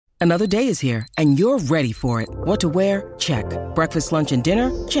Another day is here, and you're ready for it. What to wear? Check. Breakfast, lunch, and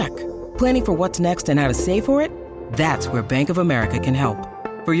dinner? Check. Planning for what's next and how to save for it? That's where Bank of America can help.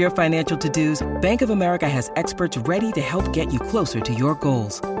 For your financial to-dos, Bank of America has experts ready to help get you closer to your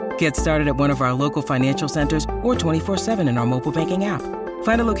goals. Get started at one of our local financial centers or 24/7 in our mobile banking app.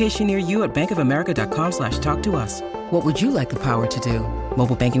 Find a location near you at bankofamerica.com/talktous. What would you like the power to do?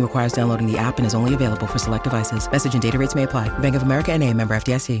 Mobile banking requires downloading the app and is only available for select devices. Message and data rates may apply. Bank of America N.A., member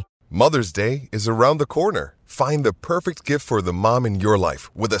FDIC. Mother's Day is around the corner. Find the perfect gift for the mom in your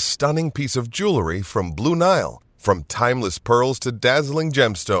life with a stunning piece of jewelry from Blue Nile. From timeless pearls to dazzling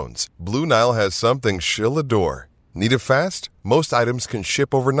gemstones, Blue Nile has something she'll adore. Need it fast? Most items can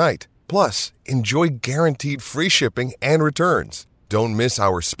ship overnight. Plus, enjoy guaranteed free shipping and returns. Don't miss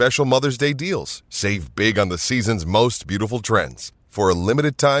our special Mother's Day deals. Save big on the season's most beautiful trends. For a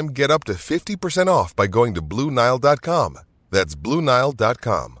limited time, get up to 50% off by going to BlueNile.com. That's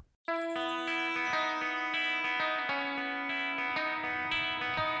BlueNile.com.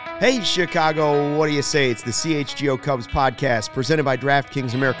 Hey, Chicago, what do you say? It's the CHGO Cubs podcast presented by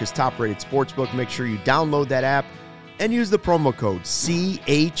DraftKings, America's top-rated sportsbook. Make sure you download that app and use the promo code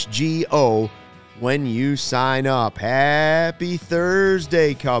CHGO when you sign up. Happy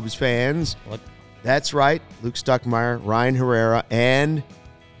Thursday, Cubs fans. What? That's right. Luke Stuckmeyer, Ryan Herrera, and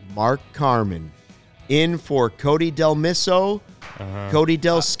Mark Carmen in for Cody Del Misso, Cody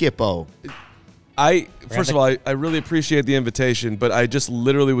Del Skippo. First of all, I really appreciate the invitation, but I just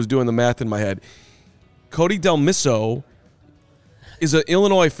literally was doing the math in my head. Cody Del Misso is an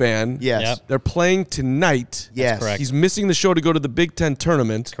Illinois fan. Yes. Yep. They're playing tonight. Yes. correct. He's missing the show to go to the Big Ten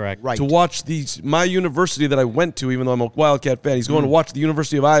tournament. Correct. Right. To watch my university that I went to, even though I'm a Wildcat fan. He's going to watch the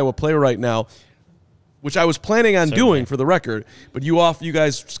University of Iowa play right now, which I was planning on doing for the record. But you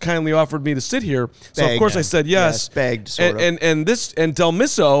guys kindly offered me to sit here, so Begged. of course I said yes. Begged, sort of. And Del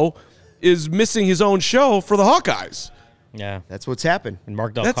Misso is missing his own show for the Hawkeyes. Yeah. That's what's happened. And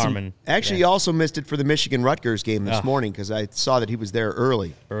Mark Del That's Carmen. Actually, he also missed it for the Michigan-Rutgers game this morning because I saw that he was there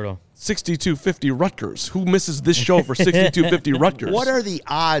early. Brutal. 6250 Rutgers. Who misses this show for 6250 Rutgers? What are the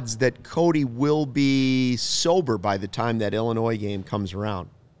odds that Cody will be sober by the time that Illinois game comes around?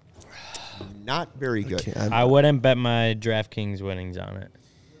 Not very good. I wouldn't bet my DraftKings winnings on it.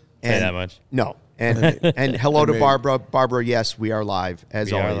 Say that much. No. And hello to mean- Barbara. Barbara, yes, we are live,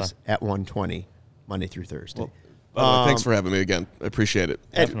 as We are always, live. at 1:20, Monday through Thursday. By the way, thanks for having me again. I appreciate it.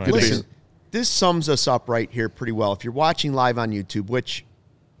 And Definitely. Good to be listen, this sums us up right here pretty well. If you're watching live on YouTube, which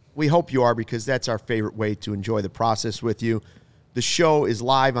we hope you are because that's our favorite way to enjoy the process with you, the show is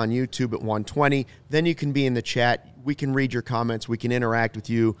live on YouTube at 1:20. Then you can be in the chat. We can read your comments. We can interact with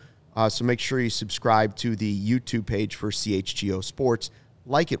you. So make sure you subscribe to the YouTube page for CHGO Sports.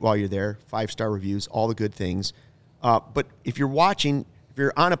 Like it while you're there. 5-star reviews, all the good things. But if you're watching, if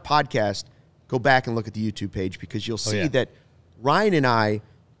you're on a podcast, go back and look at the YouTube page because you'll see that Ryan and I,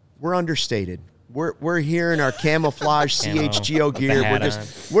 we're understated. We're here in our camouflage CHGO gear.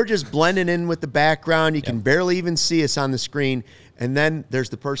 We're just blending in with the background. You can barely even see us on the screen. And then there's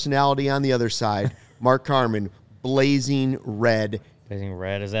the personality on the other side, Mark Carmen, blazing red. Blazing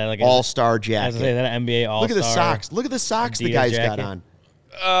red. Is that like all-star I jacket? was say that NBA all-star. Look at the socks. Look at the socks the Adidas guy's jacket. got on.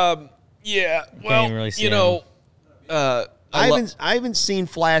 Yeah, Can't even really see I haven't seen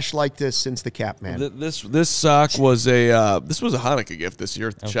flash like this since the cap man. This sock was a Hanukkah gift this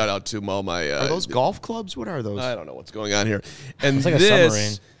year. Shout out to all my. Are those golf clubs? What are those? I don't know what's going on here. And It's like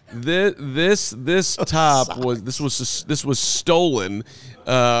a submarine. this top was stolen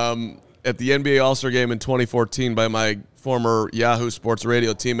at the NBA All-Star Game in 2014 by my former Yahoo Sports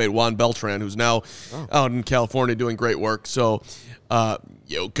Radio teammate Juan Beltran, who's now out in California doing great work. So,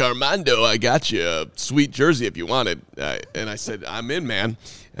 yo, Carmando, I got you a sweet jersey if you want it. And I said, I'm in, man.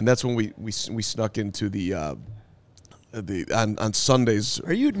 And that's when we snuck into the on Sundays.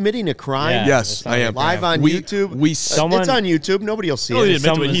 Are you admitting a crime? Yeah, Yes, I am. Live on YouTube? It's It's on YouTube. Nobody will see No, he it.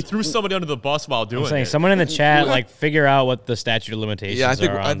 admitted to it. He threw somebody under the bus while doing I'm saying it. someone in the chat figure out what the statute of limitations Yeah,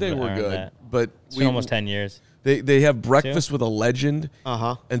 are. I think we're good. That. But It's been almost 10 years. They have breakfast with a legend.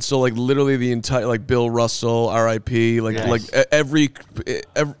 And so like literally the entire like Bill Russell, R.I.P. Like every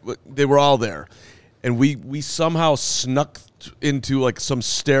they were all there, and we somehow snuck into like some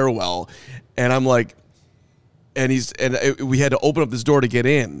stairwell, and I'm like, we had to open up this door to get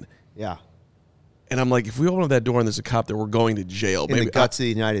in. Yeah. And I'm like, if we open up that door and there's a cop there, we're going to jail. In the guts of the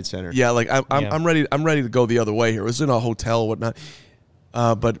United Center. Yeah, like I'm ready to go the other way here. It was in a hotel or whatnot.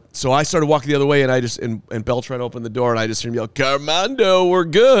 But so I started walking the other way, and and Beltran opened the door, and I just heard him yell, "Carmando, we're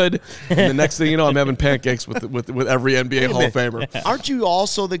good." And the next thing you know, I'm having pancakes with every NBA Hall of Famer. Aren't you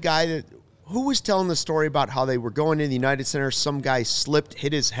also the guy who was telling the story about how they were going to the United Center? Some guy slipped,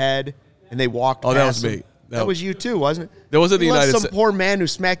 hit his head, and they walked past that was him. me. That was you too, wasn't it? That was at the United Some Center. poor man who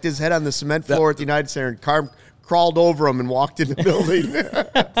smacked his head on the cement floor at the United Center and crawled over him and walked in the building.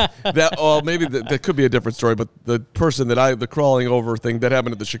 Maybe that could be a different story, but the person the crawling over thing that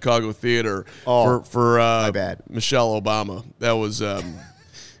happened at the Chicago Theater for my bad. Michelle Obama. That was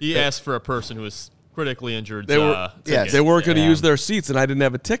He asked for a person who was critically injured. they weren't going to use their seats, and I didn't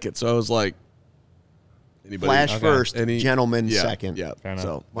have a ticket, so I was like, anybody? Flash first, gentleman yeah, second. Yeah.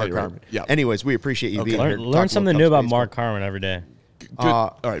 So Mark anyway, Harmon. Yeah. Anyways, we appreciate you being here. Learn something new about Mark Harmon every day.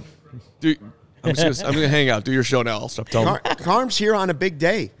 All right. I'm going to hang out. Do your show now. I'll stop telling you. Carm's here on a big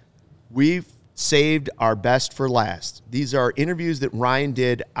day. We've saved our best for last. These are interviews that Ryan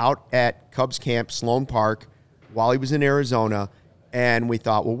did out at Cubs camp, Sloan Park, while he was in Arizona. And we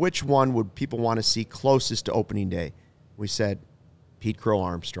thought, well, which one would people want to see closest to opening day? We said Pete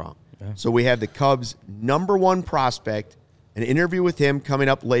Crow-Armstrong. Yeah. So we have the Cubs' #1 prospect, an interview with him coming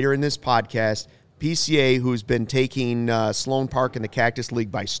up later in this podcast. PCA, who's been taking Sloan Park and the Cactus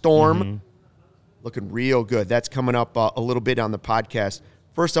League by storm. Looking real good. That's coming up a little bit on the podcast.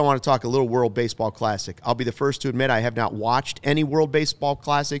 First, I want to talk a little World Baseball Classic. I'll be the first to admit I have not watched any World Baseball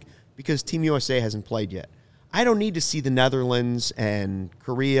Classic because Team USA hasn't played yet. I don't need to see the Netherlands and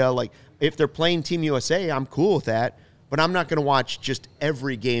Korea. Like, if they're playing Team USA, I'm cool with that. But I'm not going to watch just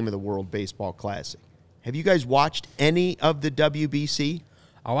every game of the World Baseball Classic. Have you guys watched any of the WBC?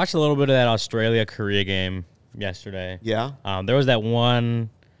 I watched a little bit of that Australia-Korea game yesterday. Yeah? There was that one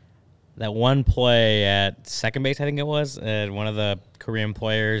play at second base, I think it was, one of the Korean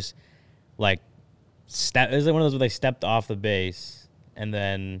players, it was one of those where they stepped off the base, and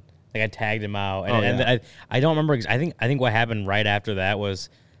then I tagged him out. And I don't remember. I think what happened right after that was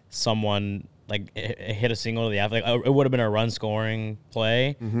someone hit a single to the outfield. It would have been a run-scoring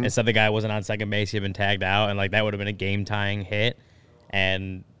play. Instead, the guy wasn't on second base. He had been tagged out, and that would have been a game-tying hit.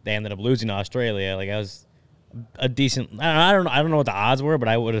 And they ended up losing to Australia. That was a decent. I don't know what the odds were, but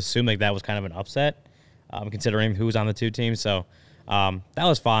I would assume that was kind of an upset, considering who was on the two teams. So that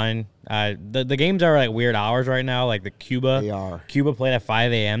was fine. The games are weird hours right now. Like the Cuba, They are. Cuba played at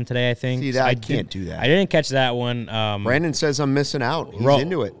 5 a.m. today, I think. See, I can't do that. I didn't catch that one. Brandon says I'm missing out. He's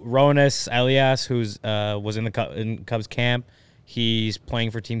into it. Ronis Elias, who's was in Cubs camp. He's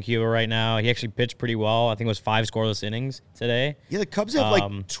playing for Team Cuba right now. He actually pitched pretty well. I think it was 5 scoreless innings today. Yeah, the Cubs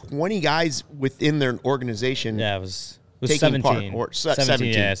have 20 guys within their organization. Yeah, it was taking 17. part, or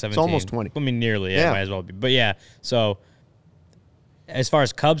 17. Yeah, 17. It's almost 20. I mean, nearly. Yeah. Might as well be. But yeah, so as far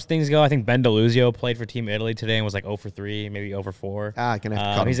as Cubs things go, I think Ben DeLuzio played for Team Italy today and was 0 for 3, maybe 0 for 4. I can have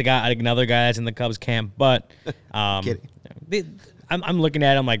to cut He's him. another guy that's in the Cubs camp. But Kidding. I'm looking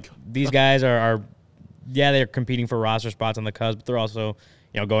at them these guys are they're competing for roster spots on the Cubs, but they're also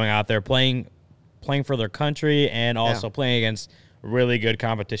going out there playing for their country and also playing against really good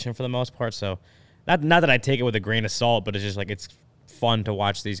competition for the most part. So not that I take it with a grain of salt, but it's just it's fun to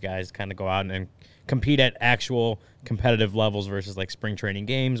watch these guys kind of go out and compete at actual competitive levels versus spring training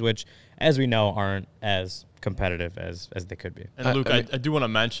games, which, as we know, aren't as competitive as they could be. And Luke, I do want to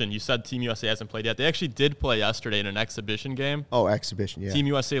mention, you said Team USA hasn't played yet. They actually did play yesterday in an exhibition game. Oh, exhibition, yeah. Team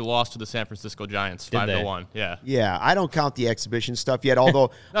USA lost to the San Francisco Giants 5-1. Yeah. Yeah, I don't count the exhibition stuff yet, although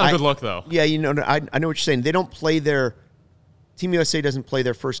Not a good look, though. Yeah, I know what you're saying. They don't play Team USA doesn't play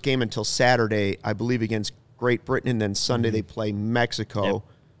their first game until Saturday, I believe, against Great Britain, and then Sunday they play Mexico.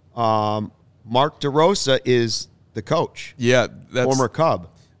 Yep. Mark DeRosa is the coach. Yeah, that's former Cub.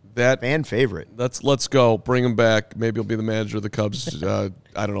 That fan favorite. Let's go. Bring him back. Maybe he'll be the manager of the Cubs. I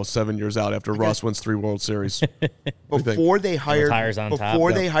don't know, 7 years out after Ross wins 3 World Series. Before they hired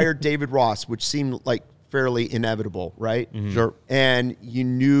they hired David Ross, which seemed fairly inevitable, right? Mm-hmm. Sure. And you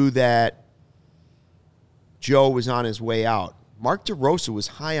knew that Joe was on his way out. Mark DeRosa was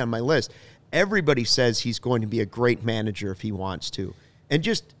high on my list. Everybody says he's going to be a great manager if he wants to. And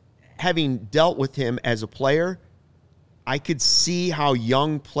just having dealt with him as a player, I could see how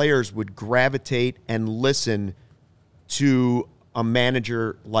young players would gravitate and listen to a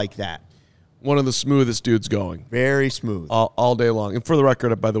manager like that. One of the smoothest dudes going. Very smooth. All day long. And for the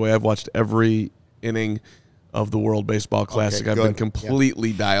record, by the way, I've watched every inning of the World Baseball Classic. Okay, I've been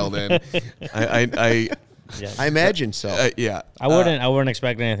completely dialed in. I imagine so. Yeah. I wouldn't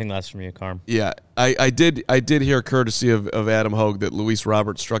expect anything less from you, Carm. Yeah. I did hear, courtesy of Adam Hogue, that Luis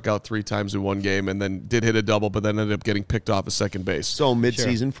Robert struck out 3 times in one game and then did hit a double, but then ended up getting picked off at second base. So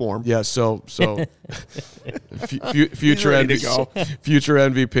mid-season form. Yeah, future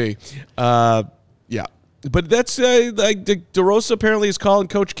MVP. Yeah. But that's like DeRosa apparently is calling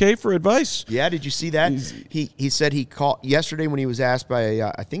Coach K for advice. Yeah, did you see that? He said he called yesterday when he was asked by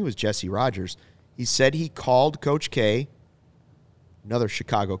I think it was Jesse Rogers. He said he called Coach K, another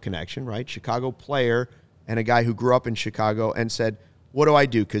Chicago connection, right? Chicago player and a guy who grew up in Chicago, and said, "What do I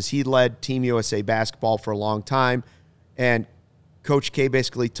do?" Because he led Team USA basketball for a long time, and Coach K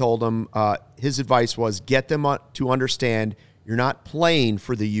basically told him his advice was get them to understand you're not playing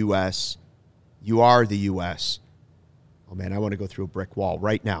for the U.S., you are the U.S. Oh, man, I want to go through a brick wall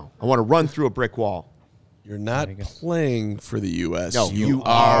right now. I want to run through a brick wall. You're not playing for the U.S. No, you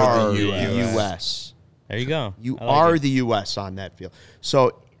are the U.S. There you go. You I like are it. the U.S. on that field.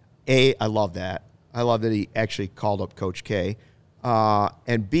 So, A, I love that. I love that he actually called up Coach K.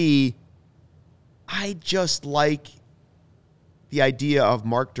 And B, I just like the idea of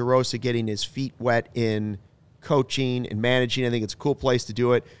Mark DeRosa getting his feet wet in coaching and managing. I think it's a cool place to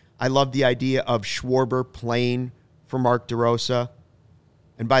do it. I love the idea of Schwarber playing for Mark DeRosa.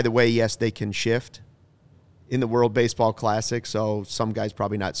 And by the way, yes, they can shift in the World Baseball Classic, so some guys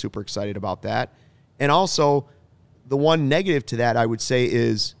probably not super excited about that. And also, the one negative to that, I would say,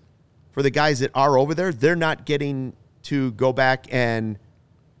 is for the guys that are over there, they're not getting to go back and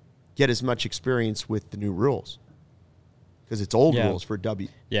get as much experience with the new rules because it's old rules for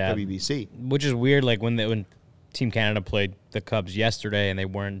WBC. Which is weird, like when Team Canada played the Cubs yesterday and they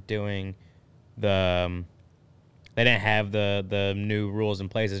weren't doing they didn't have the new rules in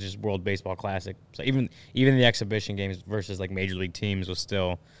place. It's just World Baseball Classic. So even the exhibition games versus like major league teams was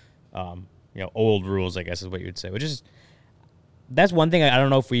still, old rules, I guess is what you would say. Which is, that's one thing I don't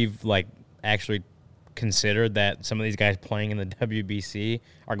know if we've like actually considered that some of these guys playing in the WBC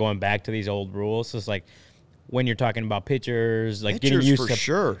are going back to these old rules. So it's like when you're talking about pitchers, like getting used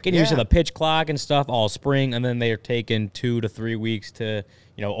to the pitch clock and stuff all spring, and then they are taking 2 to 3 weeks to,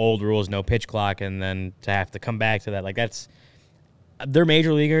 old rules, no pitch clock, and then to have to come back to that. Like they're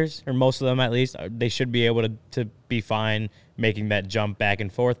major leaguers, or most of them at least. They should be able to be fine making that jump back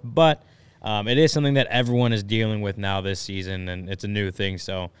and forth. But it is something that everyone is dealing with now this season, and it's a new thing.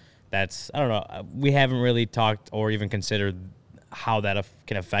 So that's, I don't know, we haven't really talked or even considered how that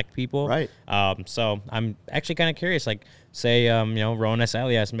can affect people. Right. So I'm actually kind of curious, like, say, Rones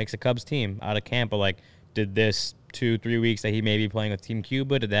Elias makes a Cubs team out of camp, but, like, did this 2-3 weeks that he may be playing with Team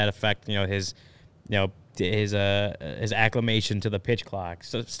Cuba, did that affect, his acclimation to the pitch clock?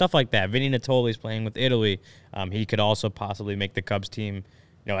 So stuff like that. Vinny Natoli's playing with Italy. He could also possibly make the Cubs team,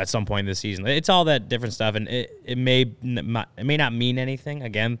 at some point this season. It's all that different stuff, and it may not mean anything.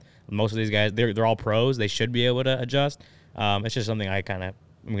 Again, most of these guys, they're all pros. They should be able to adjust. It's just something I'm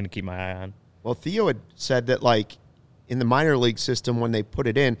going to keep my eye on. Well, Theo had said that, like, in the minor league system, when they put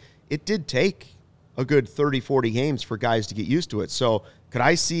it in, it did take a good 30, 40 games for guys to get used to it. So could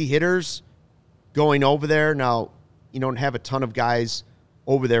I see hitters going over there? Now, you don't have a ton of guys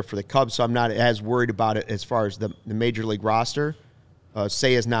over there for the Cubs, so I'm not as worried about it as far as the major league roster.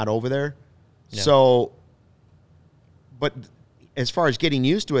 Say is not over there. Yeah. So, but as far as getting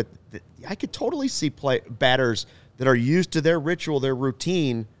used to it, I could totally see batters that are used to their ritual, their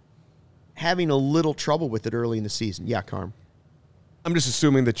routine, having a little trouble with it early in the season. Yeah, Carm. I'm just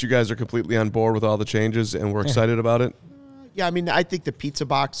assuming that you guys are completely on board with all the changes and we're excited about it. Yeah, I mean, I think the pizza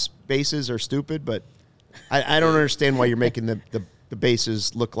box bases are stupid, but I don't understand why you're making the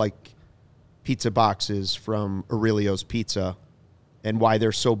bases look like pizza boxes from Aurelio's Pizza and why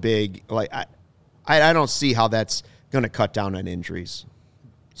they're so big. Like, I don't see how that's going to cut down on injuries.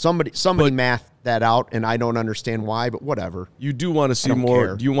 Somebody mathed that out, and I don't understand why, but whatever. You do want to see more.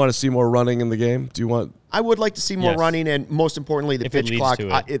 Care. Do you want to see more running in the game? I would like to see more running, and most importantly, the pitch clock.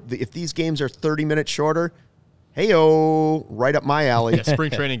 If these games are 30 minutes shorter, hey-o, right up my alley. Yeah,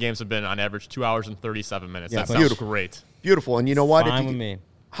 spring training games have been on average 2 hours and 37 minutes. Yeah, that sounds great. Beautiful. And you know what? Fine with me.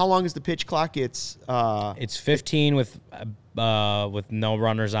 How long is the pitch clock? It's 15 with no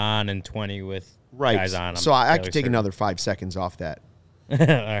runners on and 20 with guys on. So I could take another 5 seconds off that. All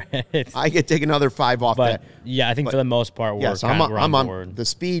right. I could take another 5 off that. Yeah, I think for the most part, we're I'm on board. On the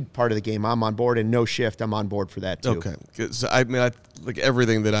speed part of the game. I'm on board, and no shift. I'm on board for that too. Okay. So I like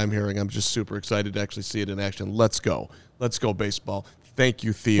everything that I'm hearing. I'm just super excited to actually see it in action. Let's go baseball. Thank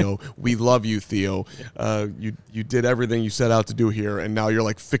you, Theo. We love you, Theo. You did everything you set out to do here, and now you're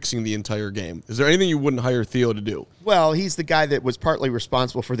like fixing the entire game. Is there anything you wouldn't hire Theo to do? Well, he's the guy that was partly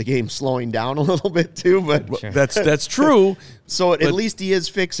responsible for the game slowing down a little bit too. But sure. That's true. So at least he is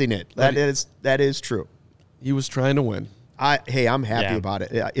fixing it. That is true. He was trying to win. I'm happy about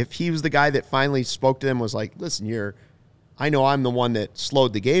it. If he was the guy that finally spoke to them, was like, listen, I know I'm the one that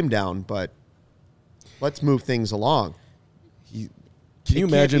slowed the game down, but let's move things along. Can you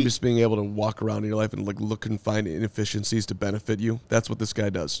imagine just being able to walk around in your life and like look and find inefficiencies to benefit you? That's what this guy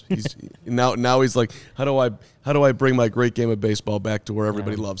does. He's now he's like, how do I bring my great game of baseball back to where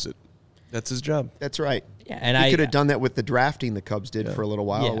everybody loves it? That's his job. That's right. Yeah, and he could have done that with the drafting the Cubs did for a little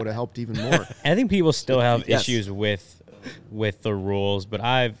while. Yeah. It would have helped even more. I think people still have Yes. issues with the rules, but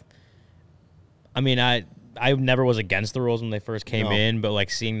I never was against the rules when they first came in, but like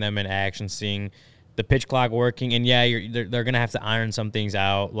seeing them in action, seeing the pitch clock working, and they're gonna have to iron some things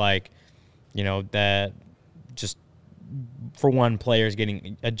out, like that just for one, players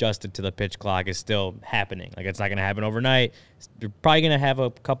getting adjusted to the pitch clock is still happening. Like, it's not gonna happen overnight. You're probably gonna have a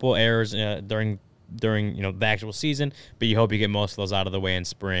couple errors during the actual season, but you hope you get most of those out of the way in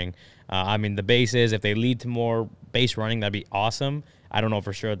spring. The bases, if they lead to more base running, that'd be awesome. I don't know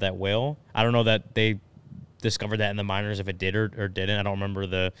for sure that will. I don't know that they discovered that in the minors, if it did or didn't. I don't remember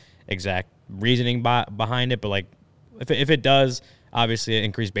the exact reasoning behind it, but like if it does, obviously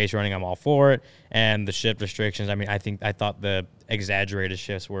increased base running, I'm all for it. And the shift restrictions, I thought the exaggerated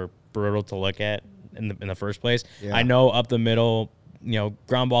shifts were brutal to look at in the first place. Yeah. I know up the middle,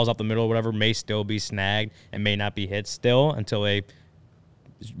 ground balls up the middle, whatever, may still be snagged and may not be hit still until they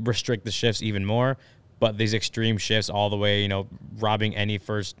restrict the shifts even more. But these extreme shifts all the way, robbing any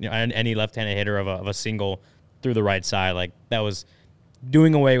any left-handed hitter of a single through the right side, like that was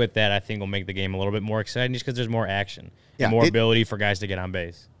doing away with that. I think will make the game a little bit more exciting just because there's more action and more ability for guys to get on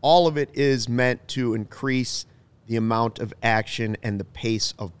base. All of it is meant to increase the amount of action and the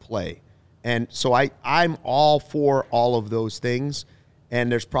pace of play. And so I'm all for all of those things,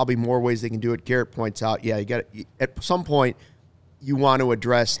 and there's probably more ways they can do it. Garrett points out, you got at some point you want to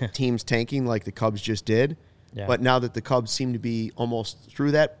address teams tanking like the Cubs just did. Yeah. But now that the Cubs seem to be almost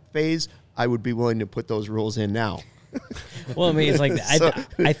through that phase, I would be willing to put those rules in now. Well, it's like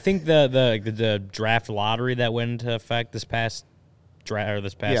I think the draft lottery that went into effect this past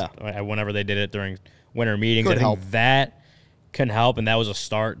whenever they did it during winter meetings, I think that can help, and that was a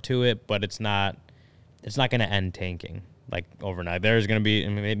start to it. But it's not going to end tanking like overnight. There's going to be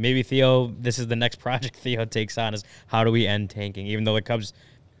maybe Theo. This is the next project Theo takes on, is how do we end tanking? Even though the Cubs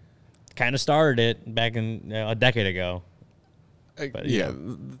kind of started it back in a decade ago. But,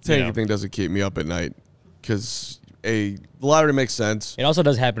 the tanking thing doesn't keep me up at night because the lottery makes sense. It also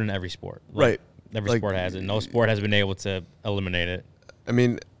does happen in every sport. Right. Every sport has it. No sport has been able to eliminate it.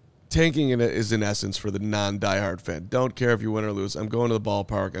 Tanking is in essence for the non-diehard fan. Don't care if you win or lose. I'm going to the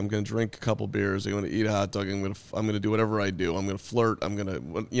ballpark. I'm going to drink a couple beers. I'm going to eat a hot dog. I'm going to do whatever I do. I'm going to flirt. I'm going to,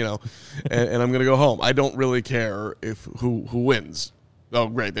 and I'm going to go home. I don't really care who wins. Oh,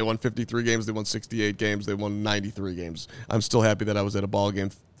 great. They won 53 games. They won 68 games. They won 93 games. I'm still happy that I was at a ball game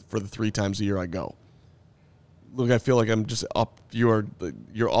for the 3 times a year I go. Look, I feel like I'm just up.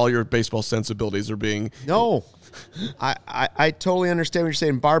 All your baseball sensibilities are being. No, I totally understand what you're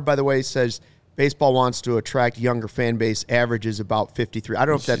saying. Barb, by the way, says baseball wants to attract younger fan base. Average is about 53. I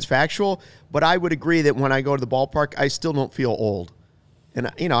don't know if that's factual, but I would agree that when I go to the ballpark, I still don't feel old.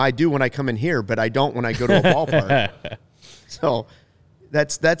 And, I do when I come in here, but I don't when I go to a ballpark. So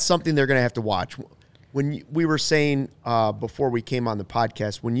that's something they're going to have to watch. When we were saying before we came on the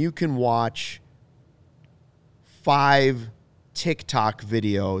podcast, when you can watch 5 TikTok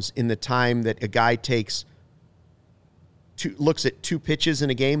videos in the time that a guy looks at 2 pitches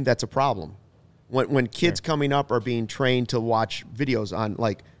in a game, that's a problem. When kids coming up are being trained to watch videos on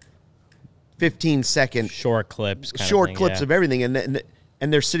like 15-second short clips of everything,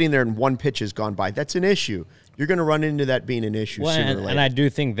 and they're sitting there and 1 pitch has gone by, that's an issue. You're going to run into that being an issue sooner or later. And I do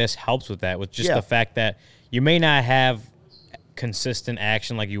think this helps with that, with just the fact that you may not have consistent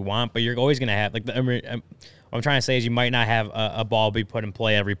action like you want, but you're always going to have, like, what I'm trying to say is you might not have a ball be put in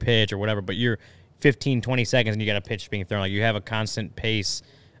play every pitch or whatever, but you're 15, 20 seconds and you got a pitch being thrown. Like, you have a constant pace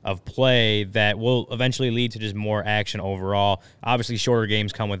of play that will eventually lead to just more action overall. Obviously, shorter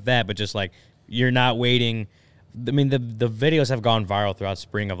games come with that, but just like you're not waiting. The videos have gone viral throughout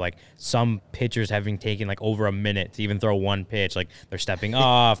spring of like some pitchers having taken like over a minute to even throw 1 pitch. Like, they're stepping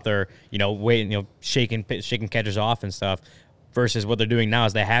off, they're waiting, shaking catchers off and stuff. Versus what they're doing now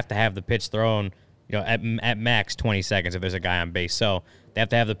is they have to have the pitch thrown, at max 20 seconds if there's a guy on base. So they have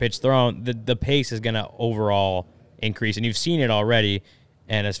to have the pitch thrown. The pace is going to overall increase, and you've seen it already.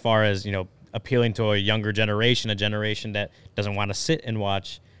 And as far as appealing to a younger generation, a generation that doesn't want to sit and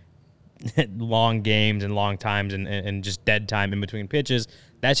watch long games and long times and just dead time in between pitches,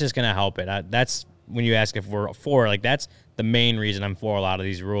 that's just going to help it. That's when you ask if we're for, like, that's the main reason I'm for a lot of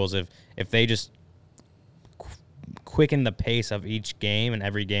these rules. If they just quicken the pace of each game and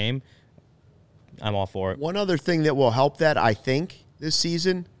every game, I'm all for it. One other thing that will help that, I think, this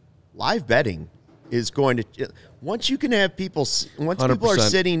season, live betting. is going to – once you can have people – once people are 100%.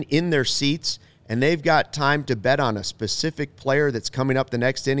 sitting in their seats and they've got time to bet on a specific player that's coming up the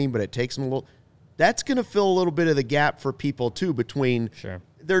next inning, but it takes them a little – that's going to fill a little bit of the gap for people too between – Sure.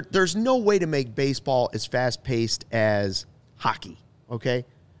 There's no way to make baseball as fast-paced as hockey, okay?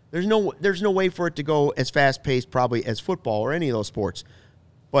 There's no way for it to go as fast-paced probably as football or any of those sports.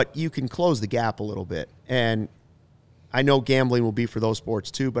 But you can close the gap a little bit. And I know gambling will be for those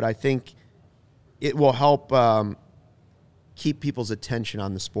sports too, but I think it will help keep people's attention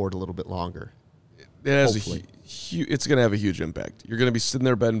on the sport a little bit longer. It has Hopefully. it's going to have a huge impact. You're going to be sitting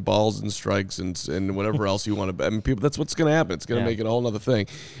there betting balls and strikes and whatever else you want to bet. I mean, people, that's what's going to happen. It's going to make it a whole other thing,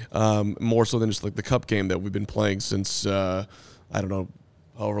 more so than just like the Cup game that we've been playing since I don't know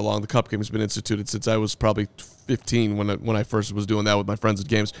however long the Cup game has been instituted, since I was probably 15 when I first was doing that with my friends at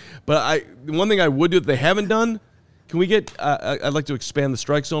games. But one thing I would do that they haven't done. Can we get? I'd like to expand the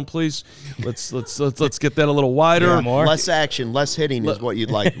strike zone, please. Let's get that a little wider. Yeah, more. Less action, less hitting is what you'd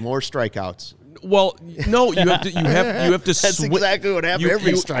like. More strikeouts. Well, no, you have to. You have to. That's exactly what happened.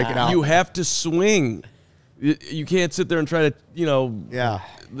 Everybody's striking out. You have to swing. You can't sit there and try to. Yeah.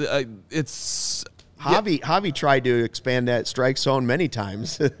 It's. Javi tried to expand that strike zone many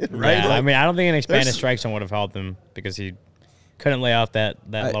times, right? Yeah, I mean, I don't think an expanded there's- strike zone would have helped him because he couldn't lay off that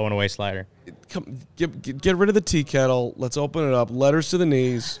low and away slider. Get rid of the tea kettle. Let's open it up. Letters to the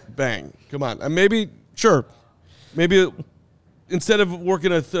knees. Bang. Come on. Maybe instead of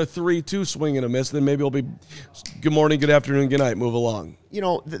working a 3-2 swing and a miss, then maybe it'll be good morning, good afternoon, good night. Move along.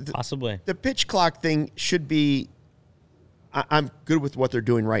 Possibly. The pitch clock thing should be. I'm good with what they're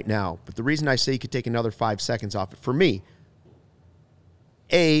doing right now, but the reason I say you could take another 5 seconds off it, for me,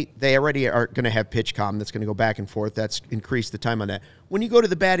 they already are going to have pitch comm that's going to go back and forth. That's increased the time on that. When you go to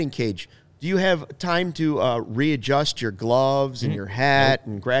the batting cage, do you have time to readjust your gloves and your hat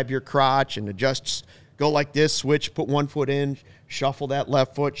and grab your crotch and adjust, go like this, switch, put one foot in, shuffle that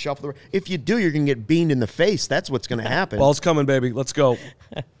left foot, shuffle the right? If you do, you're going to get beamed in the face. That's what's going to happen. Ball's coming, baby. Let's go.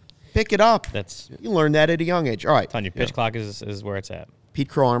 Pick it up. That's You learned that at a young age. All right. telling you, pitch clock is where it's at. Pete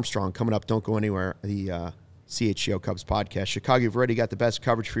Crow-Armstrong coming up. Don't go anywhere. The CHGO Cubs podcast. Chicago, you've already got the best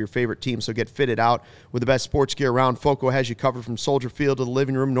coverage for your favorite team, so get fitted out with the best sports gear around. Foco has you covered from Soldier Field to the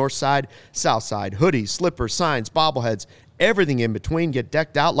living room, north side, south side. Hoodies, slippers, signs, bobbleheads, everything in between. Get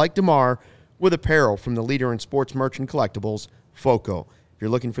decked out like DeMar with apparel from the leader in sports merch and collectibles, Foco. If you're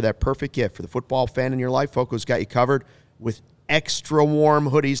looking for that perfect gift for the football fan in your life, Foco's got you covered with extra warm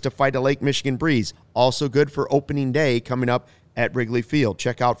hoodies to fight a Lake Michigan breeze. Also good for opening day coming up at Wrigley Field.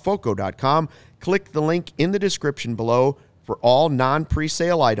 Check out Foco.com. Click the link in the description below for all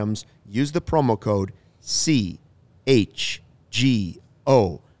non-presale items. Use the promo code CHGO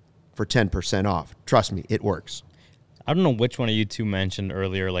for 10% off. Trust me, it works. I don't know which one of you two mentioned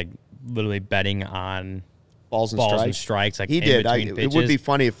earlier, like literally betting on Balls and strikes. Like he in did. between It pitches. would be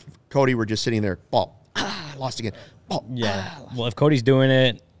funny if Cody were just sitting there. Ball. Lost again. Ball. Yeah. Well, if Cody's doing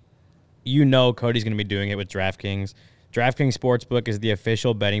it, Cody's going to be doing it with DraftKings. DraftKings Sportsbook is the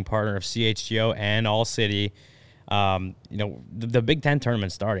official betting partner of CHGO and All City. The Big Ten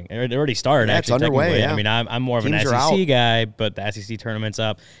tournament's starting. It already started. Yeah, actually, it's underway. technically. Yeah. I mean, I'm more of an Teams are SEC out. guy, but the SEC tournament's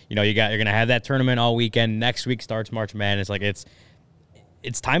up. You're going to have that tournament all weekend. Next week starts March Madness. Like it's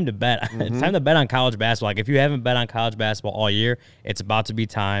time to bet. Mm-hmm. It's time to bet on college basketball. Like if you haven't bet on college basketball all year, it's about to be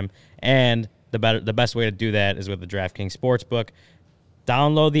time. And the best way to do that is with the DraftKings Sportsbook.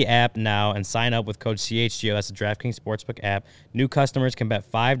 Download the app now and sign up with code CHGO. That's the DraftKings Sportsbook app. New customers can bet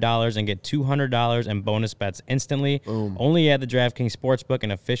 $5 and get $200 in bonus bets instantly. Boom. Only at the DraftKings Sportsbook,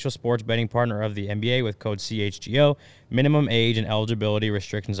 an official sports betting partner of the NBA with code CHGO. Minimum age and eligibility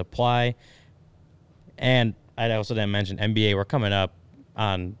restrictions apply. And I also didn't mention NBA. We're coming up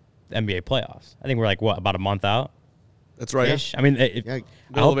on NBA playoffs. I think we're about a month out. That's right. Ish. I mean, Middle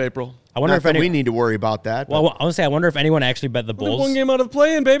of April. I wonder if we need to worry about that. Well, I want to say, I wonder if anyone actually bet the We're Bulls. one game out of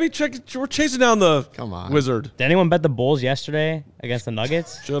playing, baby. We're chasing down the Come on. Wizard. Did anyone bet the Bulls yesterday against the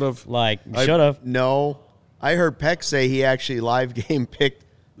Nuggets? Should have. Should have. No. I heard Peck say he actually live game picked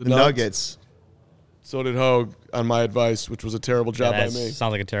the Nuggets. So did Hogue on my advice, which was a terrible job by me.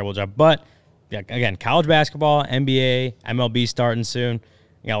 Sounds like a terrible job. But, yeah, again, college basketball, NBA, MLB starting soon.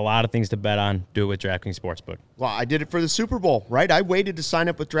 You got a lot of things to bet on. Do it with DraftKings Sportsbook. Well, I did it for the Super Bowl, right? I waited to sign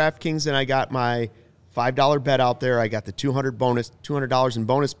up with DraftKings, and I got my $5 bet out there. I got the $200 in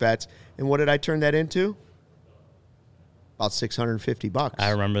bonus bets. And what did I turn that into? About $650. I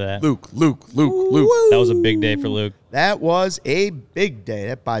remember that. Luke. That was a big day for Luke. That was a big day.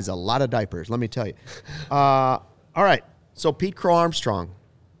 That buys a lot of diapers, let me tell you. All right, so Pete Crow-Armstrong.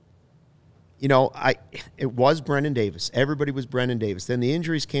 It was Brennan Davis. Everybody was Brennan Davis. Then the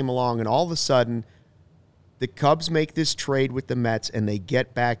injuries came along, and all of a sudden, the Cubs make this trade with the Mets, and they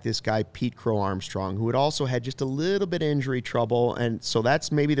get back this guy, Pete Crow-Armstrong, who had also had just a little bit of injury trouble, and so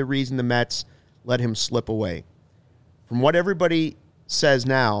that's maybe the reason the Mets let him slip away. From what everybody says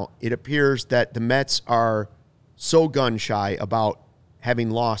now, it appears that the Mets are so gun-shy about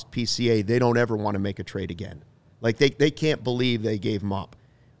having lost PCA, they don't ever want to make a trade again. Like, they can't believe they gave him up.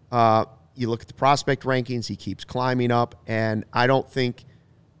 You look at the prospect rankings, he keeps climbing up, and I don't think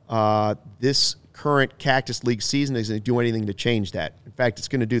this current Cactus League season is going to do anything to change that. In fact, it's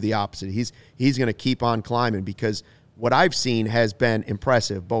going to do the opposite. He's going to keep on climbing because what I've seen has been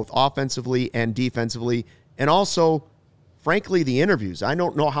impressive, both offensively and defensively, and also, frankly, the interviews. I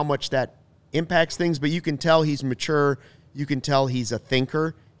don't know how much that impacts things, but you can tell he's mature. You can tell he's a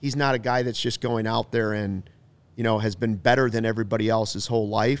thinker. He's not a guy that's just going out there and, has been better than everybody else his whole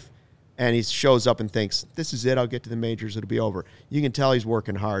life. And he shows up and thinks, this is it, I'll get to the majors, it'll be over. You can tell he's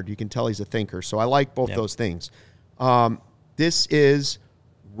working hard. You can tell he's a thinker. So I like both those things. This is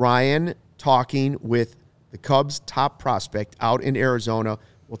Ryan talking with the Cubs' top prospect out in Arizona.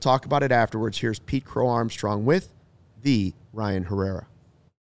 We'll talk about it afterwards. Here's Pete Crow-Armstrong with the Ryan Herrera.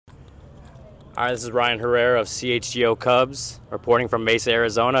 All right, this is Ryan Herrera of CHGO Cubs, reporting from Mesa,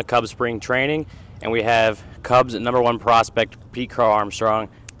 Arizona, Cubs spring training. And we have Cubs number 1 prospect, Pete Crow-Armstrong.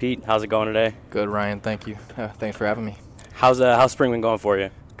 Pete, how's it going today? Good, Ryan. Thank you. Thanks for having me. How's spring been going for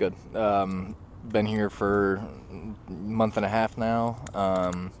you? Good. Been here for a month and a half now. I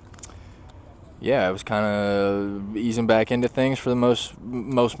was kind of easing back into things for the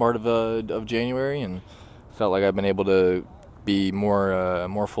most part of January, and felt like I've been able to be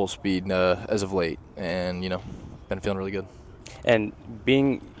more full speed as of late, and been feeling really good. And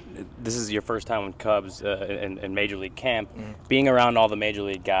this is your first time with Cubs in Major League camp. Being around all the Major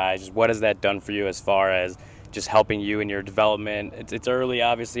League guys, what has that done for you as far as just helping you in your development? It's early,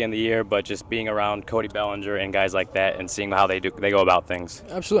 obviously, in the year, but just being around Cody Bellinger and guys like that and seeing how they go about things.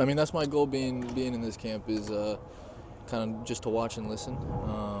 Absolutely. I mean, that's my goal being in this camp is kind of just to watch and listen.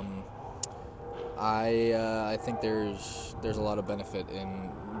 I think there's a lot of benefit in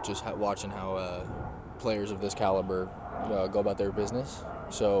just watching how players of this caliber go about their business.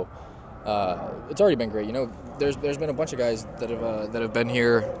 So it's already been great. There's been a bunch of guys that have been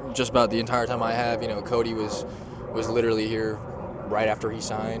here just about the entire time I have. Cody was literally here right after he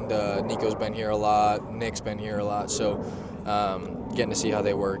signed. Nico's been here a lot. Nick's been here a lot. So getting to see how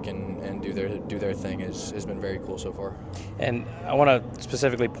they work and do their thing has been very cool so far. And I want to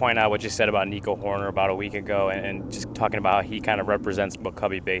specifically point out what you said about Nico Horner about a week ago, and just talking about how he kind of represents what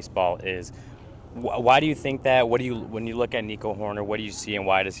Cubby baseball is. Why do you think that? When you look at Nico Horner, what do you see, and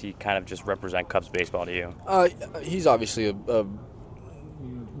why does he kind of just represent Cubs baseball to you? He's obviously a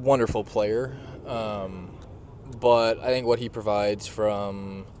wonderful player, but I think what he provides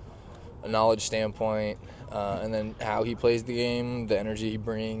from a knowledge standpoint, and then how he plays the game, the energy he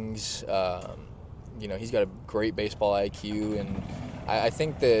brings, he's got a great baseball IQ, and I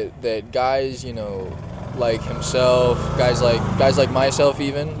think that guys, like himself, guys like myself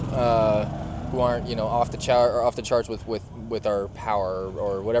even, who aren't off the charts with our power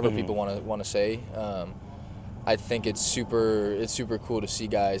or whatever people want to say. I think it's super cool to see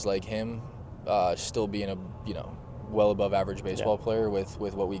guys like him still being a well above average baseball player with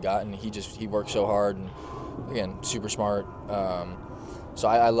what we got, and he works so hard, and again, super smart. So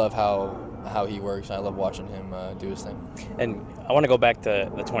I love how he works, and I love watching him do his thing. And I want to go back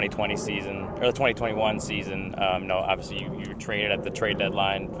to the 2020 season, or the 2021 season. Obviously you were traded at the trade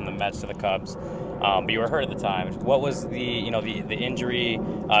deadline from the Mets to the Cubs, but you were hurt at the time. What was the injury,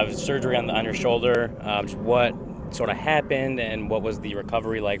 surgery on your shoulder? What sort of happened, and what was the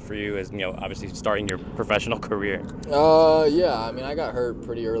recovery like for you as, obviously starting your professional career? I mean, I got hurt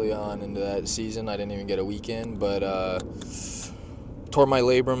pretty early on into that season. I didn't even get a weekend, but tore my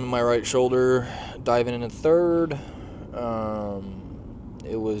labrum in my right shoulder, diving into third.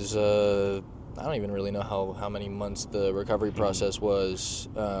 It was, I don't even really know how many months the recovery process was.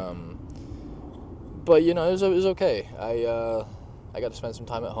 But, it was okay. I got to spend some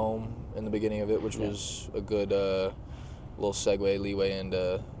time at home in the beginning of it, which was a good little leeway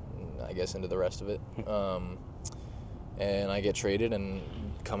into the rest of it. And I get traded, and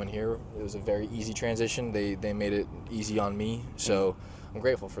coming here, it was a very easy transition. They made it easy on me, so I'm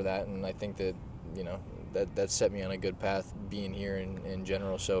grateful for that, and I think that that set me on a good path being here in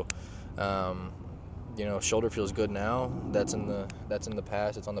general. So shoulder feels good now. That's in the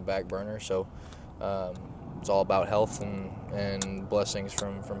past. It's on the back burner. So it's all about health and blessings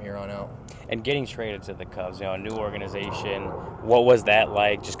from here on out. And getting traded to the Cubs, a new organization, what was that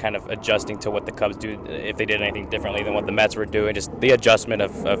like? Just kind of adjusting to what the Cubs do, if they did anything differently than what the Mets were doing, just the adjustment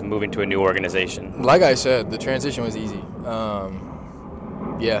of moving to a new organization. Like I said, the transition was easy.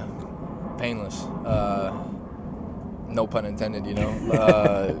 Yeah, painless. No pun intended,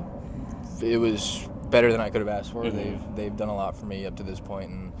 It was better than I could have asked for. Mm-hmm. They've done a lot for me up to this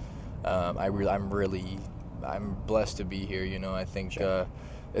point, and I'm blessed to be here. I think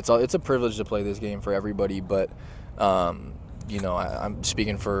it's a privilege to play this game for everybody, but I'm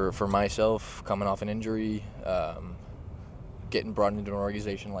speaking for myself, coming off an injury, getting brought into an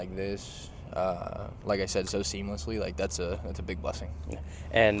organization like this. Like I said, so seamlessly, that's a big blessing.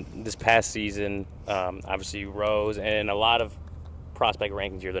 And this past season, obviously you rose, and a lot of prospect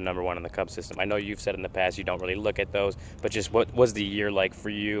rankings, you're the number one in the Cubs system. I know you've said in the past you don't really look at those, but just what was the year like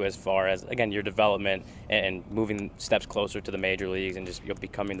for you as far as, again, your development and moving steps closer to the major leagues and just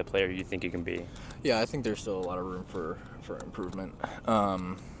becoming the player you think you can be? Yeah, I think there's still a lot of room for improvement. I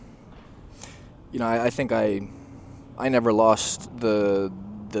think I never lost the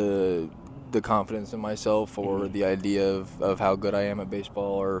confidence in myself or the idea of how good I am at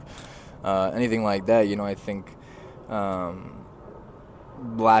baseball or anything like that. I think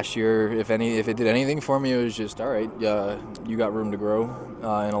last year, if it did anything for me, it was just, all right, you got room to grow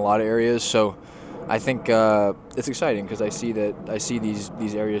in a lot of areas. So I think it's exciting because I see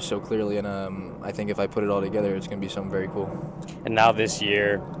these areas so clearly, and I think if I put it all together, it's going to be something very cool. And now this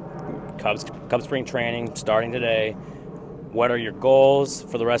year, Cubs spring training starting today. What are your goals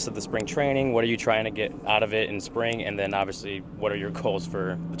for the rest of the spring training? What are you trying to get out of it in spring? And then obviously, what are your goals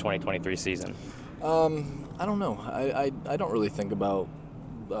for the 2023 season? I don't know. I don't really think about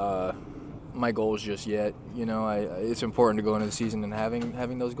my goals just yet. It's important to go into the season and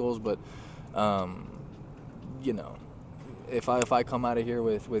having those goals, but if I come out of here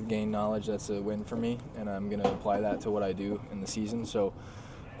with gained knowledge, that's a win for me, and I'm gonna apply that to what I do in the season. So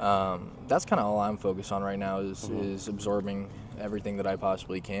that's kind of all I'm focused on right now is absorbing everything that I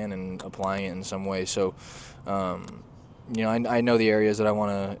possibly can and applying it in some way. So I know the areas that I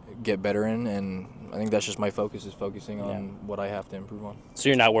want to get better in, and I think that's just my focus is focusing on what I have to improve on. So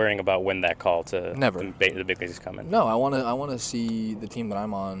you're not worrying about when that call to Never. the big leagues is coming? No, I want to see the team that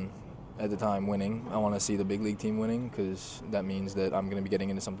I'm on at the time winning. I want to see the big league team winning because that means that I'm going to be getting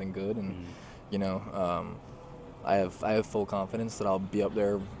into something good, and I have full confidence that I'll be up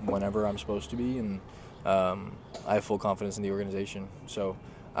there whenever I'm supposed to be, and I have full confidence in the organization. So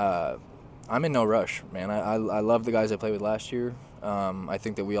I'm in no rush, man. I love the guys I played with last year. I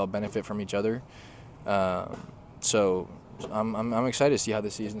think that we all benefit from each other. So I'm excited to see how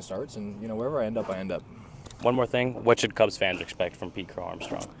the season starts, and wherever I end up, I end up. One more thing: what should Cubs fans expect from Pete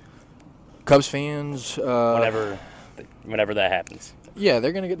Crow-Armstrong? Cubs fans, whenever that happens. Yeah,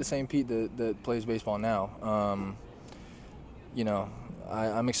 they're gonna get the same Pete that plays baseball now.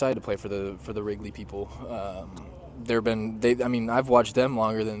 I'm excited to play for the Wrigley people. I've watched them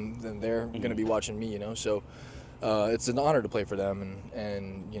longer than they're gonna be watching me. So it's an honor to play for them,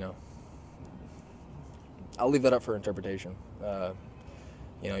 and I'll leave that up for interpretation. But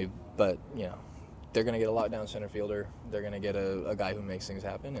they're going to get a lockdown center fielder. They're going to get a guy who makes things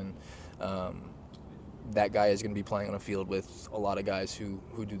happen, and that guy is going to be playing on a field with a lot of guys who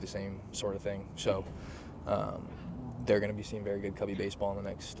do the same sort of thing. So they're going to be seeing very good Cubby baseball in the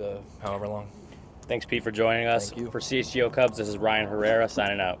next however long. Thanks, Pete, for joining us. Thank you. For CHGO Cubs, this is Ryan Herrera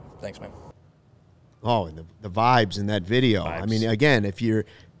signing out. Thanks, man. Oh, and the vibes in that video. Vibes. I mean, again, if you're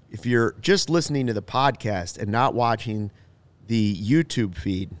just listening to the podcast and not watching the YouTube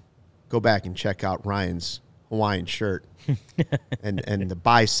feed, go back and check out Ryan's Hawaiian shirt and the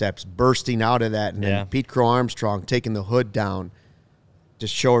biceps bursting out of that, and then Pete Crow-Armstrong taking the hood down.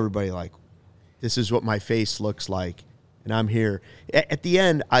 Just show everybody, this is what my face looks like, and I'm here. At the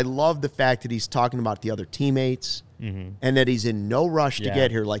end, I love the fact that he's talking about the other teammates and that he's in no rush to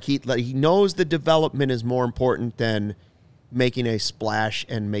get here. He knows the development is more important than making a splash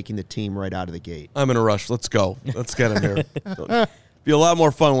and making the team right out of the gate. I'm in a rush. Let's go. Let's get him here. Be a lot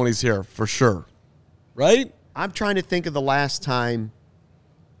more fun when he's here, for sure. Right? I'm trying to think of the last time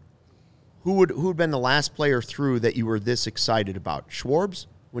who'd been the last player through that you were this excited about. Schwarbs?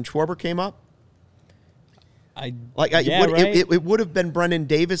 When Schwarber came up? It would have been Brennan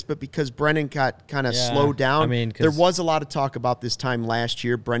Davis, but because Brennan got kind of slowed down, there was a lot of talk about this time last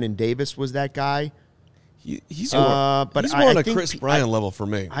year. Brennan Davis was that guy. He's more, but he's more on a think Chris Bryant level for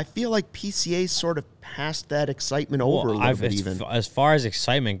me. I feel like PCA's sort of passed that excitement over a little bit even. As far as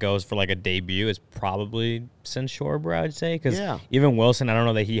excitement goes for like a debut, it's probably since Schwarber, I would say. Because even Wilson, I don't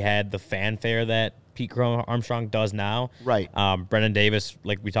know that he had the fanfare that Pete Crow-Armstrong does now. Right. Brendan Davis,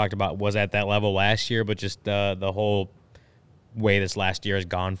 like we talked about, was at that level last year, but just the whole way this last year has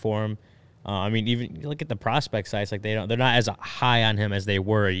gone for him. I mean, even you look at the prospect sites, like they're not as high on him as they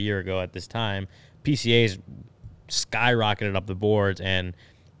were a year ago at this time. PCA's skyrocketed up the boards, and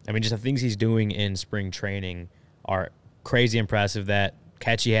I mean, just the things he's doing in spring training are crazy impressive. That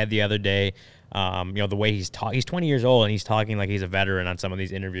catch he had the other day, the way he's 20 years old and he's talking like he's a veteran on some of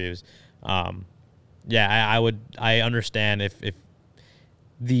these interviews. I understand if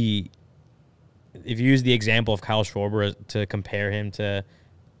you use the example of Kyle Schwarber to compare him to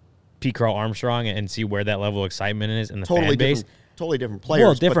Pete Crow-Armstrong and see where that level of excitement is in the fan base. Totally different players.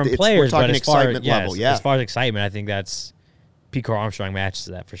 Well, different players, we're talking but as far excitement level, as far as excitement, I think that's Pete Crow-Armstrong matches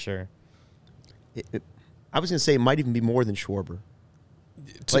that for sure. I was going to say it might even be more than Schwarber.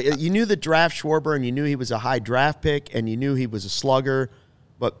 Like, you knew the draft Schwarber, and you knew he was a high draft pick, and you knew he was a slugger,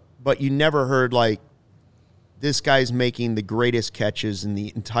 but you never heard like this guy's making the greatest catches in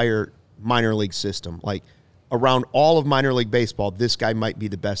the entire minor league system. Like around all of minor league baseball, this guy might be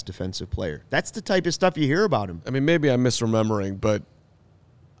the best defensive player. That's the type of stuff you hear about him. I mean, maybe I'm misremembering, but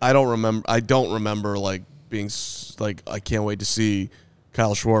I don't remember like being like I can't wait to see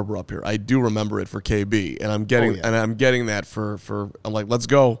Kyle Schwarber up here. I do remember it for KB, and I'm getting that for I'm like, let's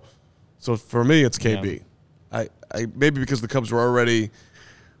go. So for me, it's KB. Yeah. I maybe because the Cubs were already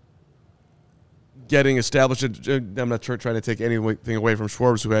getting established. I'm not trying to take anything away from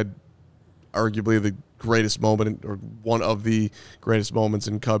Schwarber, who had arguably the greatest moment or one of the greatest moments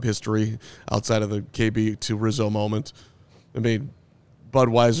in Cub history outside of the KB to Rizzo moment. I mean,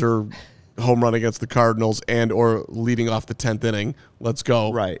 Budweiser home run against the Cardinals and or leading off the 10th inning. Let's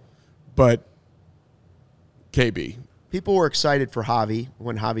go. Right. But KB. People were excited for Javi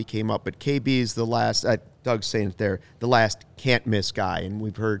when Javi came up, but KB is the last, Doug's saying it there, the last can't-miss guy, and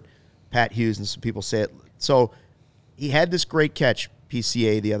we've heard Pat Hughes and some people say it. So he had this great catch,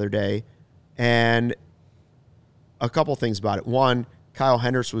 PCA, the other day, and a couple things about it. One, Kyle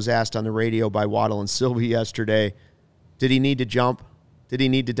Hendricks was asked on the radio by Waddle and Sylvie yesterday, did he need to jump? Did he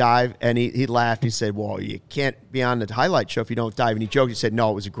need to dive? And he laughed. He said, well, you can't be on the highlight show if you don't dive. And he joked. He said,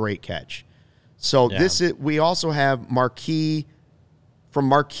 no, it was a great catch. So we also have Marquis, from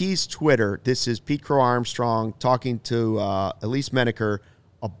Marquis' Twitter, this is Pete Crow-Armstrong talking to Elise Menaker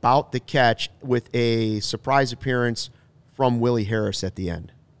about the catch with a surprise appearance from Willie Harris at the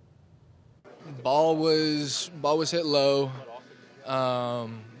end. Ball was hit low.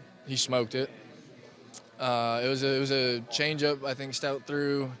 He smoked it. It was a changeup, I think, stout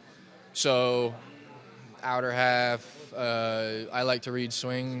through. So outer half, I like to read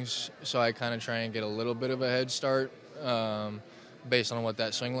swings, so I kind of try and get a little bit of a head start based on what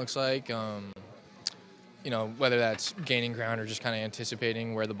that swing looks like. Whether that's gaining ground or just kind of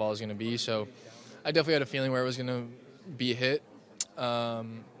anticipating where the ball is going to be. So I definitely had a feeling where it was going to be hit.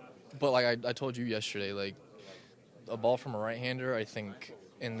 But like I told you yesterday, like a ball from a right-hander, I think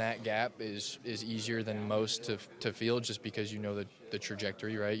in that gap is easier than most to field just because you know the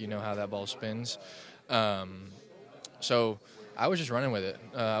trajectory, right? You know how that ball spins. So I was just running with it.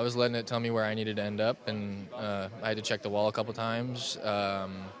 I was letting it tell me where I needed to end up, and I had to check the wall a couple times.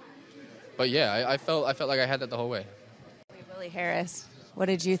 But yeah, I felt like I had that the whole way. Willie Harris, what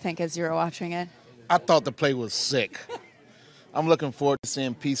did you think as you were watching it? I thought the play was sick. I'm looking forward to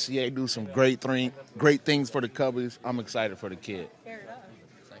seeing PCA do some great things for the Cubbies. I'm excited for the kid. Fair enough.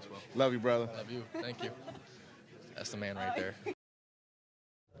 Thanks, Will. Love you, brother. Love you. Thank you. That's the man right there.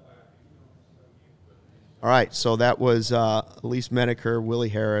 All right, so that was Elise Menaker, Willie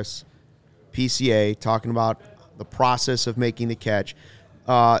Harris, PCA, talking about the process of making the catch.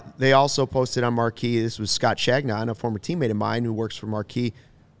 They also posted on Marquee, this was Scott Shagnon, a former teammate of mine who works for Marquee,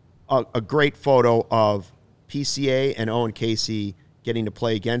 a great photo of PCA and Owen Casey getting to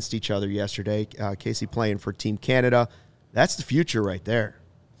play against each other yesterday. Casey playing for Team Canada. That's the future right there.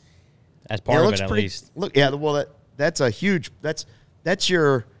 That's part of it, at least. Look, well, that's a huge. That's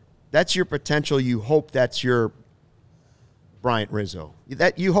your potential. You hope that's your Bryant Rizzo.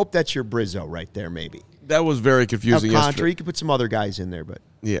 You hope that's your Brizzo right there, maybe. That was very confusing yesterday. You could put some other guys in there, but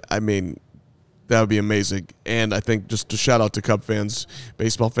yeah, I mean, that would be amazing. And I think just to shout out to Cub fans,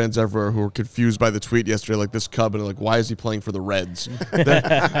 baseball fans everywhere who were confused by the tweet yesterday, like this Cub, and like, why is he playing for the Reds?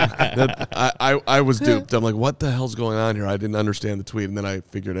 I was duped. I'm like, what the hell's going on here? I didn't understand the tweet, and then I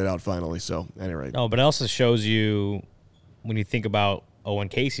figured it out finally. So, anyway. No, but it also shows you, when you think about Owen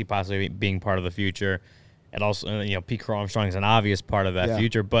Casey possibly being part of the future, And also, Pete Crow-Armstrong is an obvious part of that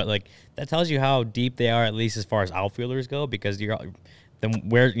future. But, like, that tells you how deep they are, at least as far as outfielders go, because then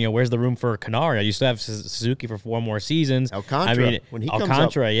where's the room for Canario? You still have Suzuki for 4 more seasons. Alcantara, when he comes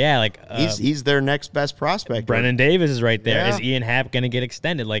up, he's their next best prospect. Brendan Davis is right there. Yeah. Is Ian Happ going to get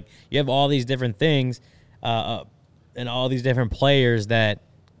extended? Like, you have all these different things and all these different players that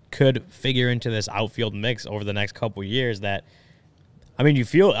could figure into this outfield mix over the next couple of years that, you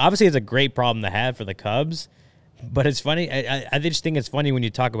feel, obviously it's a great problem to have for the Cubs, but it's funny. I just think it's funny when you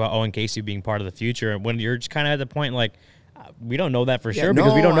talk about Owen Casey being part of the future, when you're just kind of at the point, like, we don't know that for sure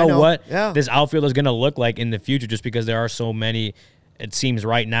because we don't know what this outfield is going to look like in the future just because there are so many, it seems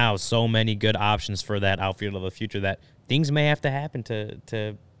right now, so many good options for that outfield of the future that things may have to happen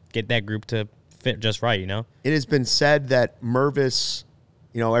to get that group to fit just right, It has been said that Mervis,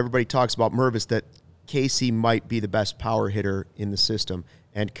 everybody talks about Mervis, that Casey might be the best power hitter in the system.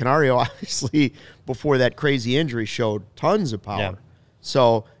 And Canario, obviously, before that crazy injury, showed tons of power. Yeah.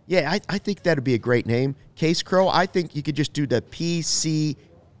 So, I think that would be a great name. Case Crow, I think you could just do the PCAC.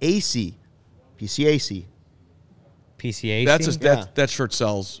 PCAC? That shirt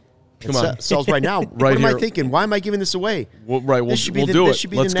sells. Come on. Sells right now. What am I thinking? Why am I giving this away? We'll do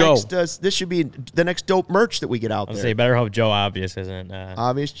it. Let's go. This should be the next dope merch that we get out there. I'll say, better hope Joe Obvious isn't.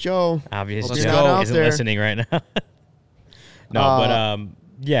 Obvious Joe. Obvious Let's Joe go. isn't listening right now.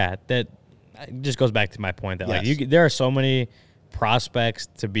 That just goes back to my point that there are so many prospects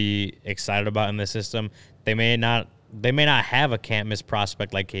to be excited about in the system. They may not have a can't miss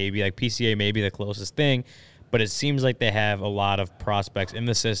prospect like KB, like PCA may be the closest thing, but it seems like they have a lot of prospects in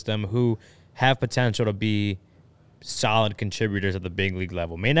the system who have potential to be solid contributors at the big league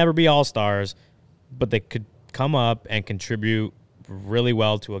level. May never be all-stars, but they could come up and contribute really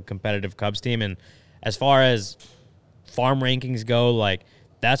well to a competitive Cubs team. And as far as farm rankings go, like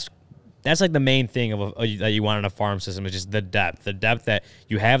that's like the main thing that you want in a farm system is just the depth that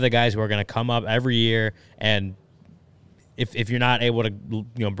you have the guys who are going to come up every year. And if you're not able to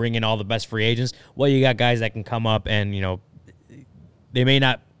bring in all the best free agents, well, you got guys that can come up and they may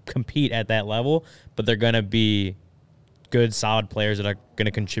not compete at that level, but they're going to be good, solid players that are going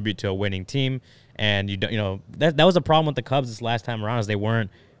to contribute to a winning team. And that was a problem with the Cubs this last time around, is they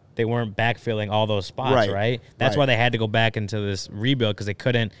weren't backfilling all those spots, right? That's why they had to go back into this rebuild, because they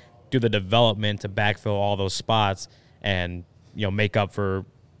couldn't do the development to backfill all those spots and make up for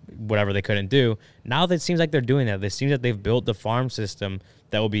whatever they couldn't do. Now it seems like they're doing that. It seems that they've built the farm system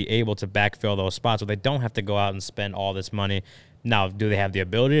that will be able to backfill those spots, so they don't have to go out and spend all this money. Now, do they have the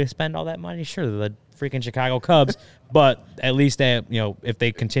ability to spend all that money? Sure, they're the freaking Chicago Cubs, but at least they, if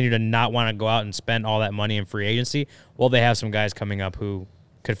they continue to not want to go out and spend all that money in free agency, well, they have some guys coming up who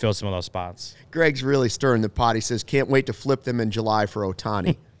could fill some of those spots. Greg's really stirring the pot. He says, can't wait to flip them in July for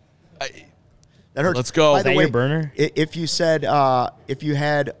Ohtani. That hurts. Let's go. By the way, your burner? If you said, if you're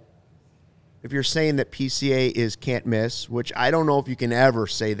saying that PCA is can't miss, which I don't know if you can ever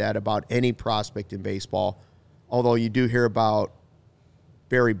say that about any prospect in baseball, although you do hear about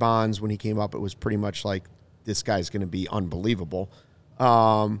Barry Bonds when he came up, it was pretty much like, this guy's going to be unbelievable.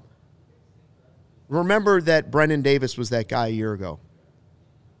 Remember that Brendan Davis was that guy a year ago.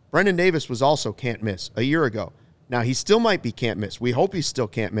 Brendan Davis was also can't miss a year ago. Now, he still might be can't miss. We hope he still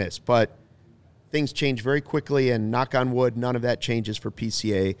can't miss, but things change very quickly, and knock on wood, none of that changes for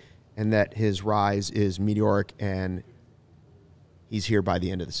PCA, and that his rise is meteoric, and he's here by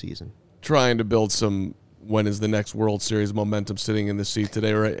the end of the season. Trying to build some when is the next World Series momentum sitting in the seat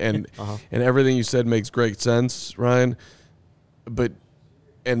today, right? And and everything you said makes great sense, Ryan,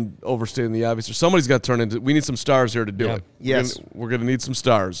 and overstating the obvious. Somebody's got to turn into. We need some stars here to do it. Yes, we're going to need some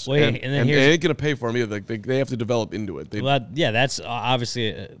stars. Well, and they ain't going to pay for them either. They have to develop into it. That's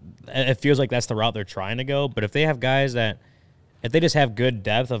obviously. It feels like that's the route they're trying to go. But if they have guys that, if they just have good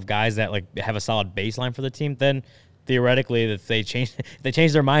depth of guys that like have a solid baseline for the team, then theoretically, if they change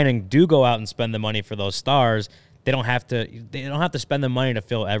their mind and do go out and spend the money for those stars, they don't have to spend the money to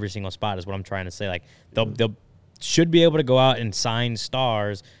fill every single spot. Is what I'm trying to say. Like they'll should be able to go out and sign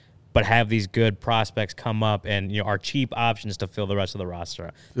stars, but have these good prospects come up and are cheap options to fill the rest of the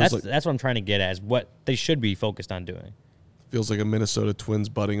roster. That's what I'm trying to get at, is what they should be focused on doing. Feels like a Minnesota Twins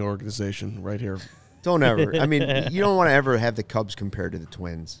budding organization right here. Don't ever. I mean, you don't want to ever have the Cubs compared to the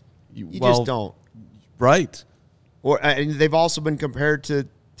Twins. You just don't. Right. And they've also been compared to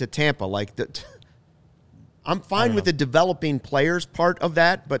Tampa. Like I'm fine with the developing players part of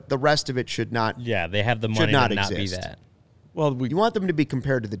that, but the rest of it should not. Yeah, they have the money to not be that. Well, you want them to be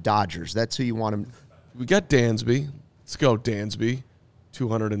compared to the Dodgers. That's who you want them. We got Dansby. Let's go, Dansby.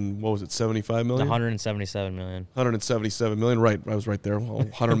 200 and what was it, 75 million? 177 million. 177 million. Right, I was right there. Well,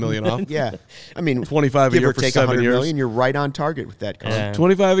 100 million off. Yeah, I mean, 25 a give year or for take 7 100 years. million, you're right on target with that. Yeah.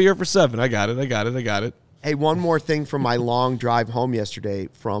 25 a year for 7. I got it. Hey, one more thing from my long drive home yesterday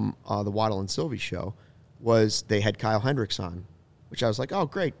from the Waddle and Sylvie show was they had Kyle Hendricks on, which I was like, oh,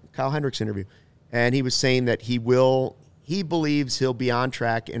 great, Kyle Hendricks interview. And he was saying that he believes he'll be on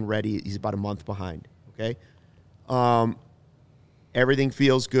track and ready. He's about a month behind, okay? Everything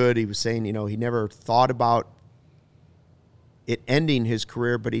feels good. He was saying, he never thought about it ending his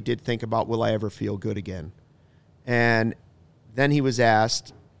career, but he did think about, will I ever feel good again? And then he was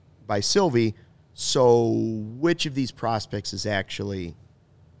asked by Sylvie, so which of these prospects is actually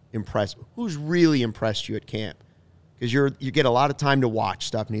impressed? Who's really impressed you at camp? Because you get a lot of time to watch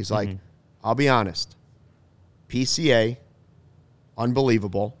stuff. And he's like, I'll be honest, PCA,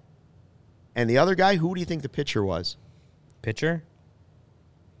 unbelievable. And the other guy, who do you think the pitcher was? Pitcher?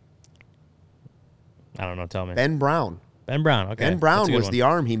 I don't know. Tell me. Ben Brown. Ben Brown. Okay. Ben Brown was the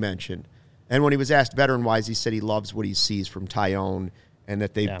arm he mentioned. And when he was asked veteran-wise, he said he loves what he sees from Tyone and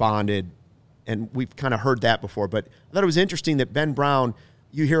that they bonded. And we've kind of heard that before. But I thought it was interesting that Ben Brown,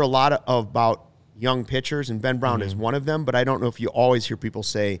 you hear a lot about young pitchers, and Ben Brown is one of them. But I don't know if you always hear people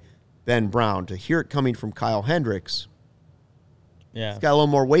say Ben Brown. To hear it coming from Kyle Hendricks, it's got a little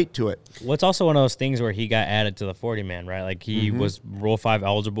more weight to it. Well, it's also one of those things where he got added to the 40-man, right? Like he was Rule 5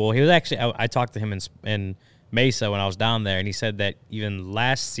 eligible. He was actually, I talked to him in Mesa when I was down there, and he said that even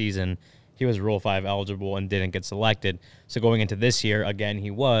last season he was Rule 5 eligible and didn't get selected. So going into this year, again,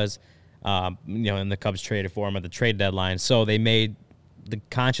 he was, and the Cubs traded for him at the trade deadline. So they made the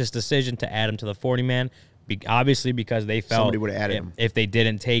conscious decision to add him to the 40-man, obviously because they felt somebody would have added him. If they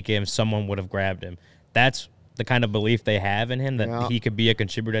didn't take him, someone would have grabbed him. That's the kind of belief they have in him, that he could be a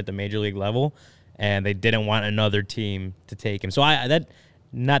contributor at the major league level, and they didn't want another team to take him. So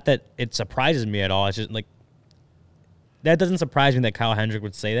not that it surprises me at all. It's just like, that doesn't surprise me that Kyle Hendricks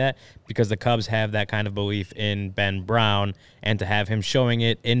would say that, because the Cubs have that kind of belief in Ben Brown, and to have him showing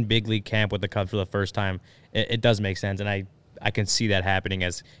it in big league camp with the Cubs for the first time, it does make sense. And I can see that happening,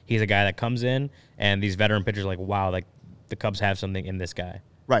 as he's a guy that comes in and these veteran pitchers are like, wow, like the Cubs have something in this guy.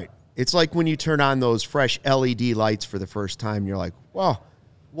 Right. It's like when you turn on those fresh LED lights for the first time, you're like, wow,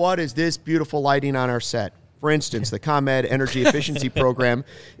 what is this beautiful lighting on our set? For instance, the ComEd Energy Efficiency Program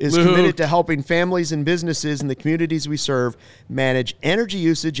is committed to helping families and businesses in the communities we serve manage energy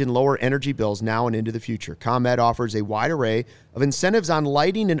usage and lower energy bills now and into the future. ComEd offers a wide array of incentives on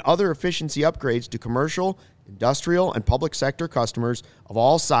lighting and other efficiency upgrades to commercial, industrial, and public sector customers of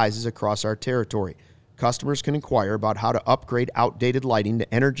all sizes across our territory. Customers can inquire about how to upgrade outdated lighting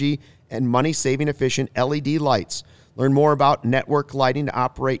to energy and money-saving efficient LED lights. Learn more about network lighting to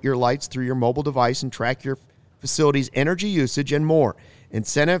operate your lights through your mobile device and track your facility's energy usage and more.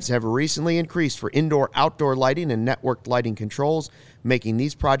 Incentives have recently increased for indoor-outdoor lighting and networked lighting controls, making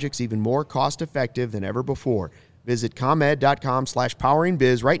these projects even more cost-effective than ever before. Visit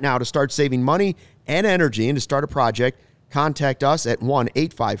ComEd.com/poweringbiz right now to start saving money and energy, and to start a project, contact us at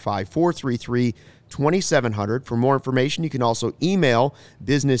 1-855-433-2700. For more information, you can also email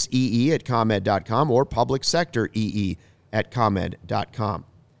businessee@comed.com or publicsectoree@comed.com.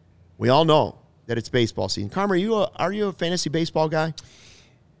 We all know that it's baseball season. Carmer, are you a fantasy baseball guy?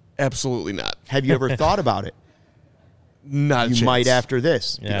 Absolutely not. Have you ever thought about it? Not a chance. You might after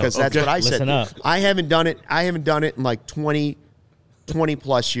this, because that's what I said. Listen up. I haven't done it in like 20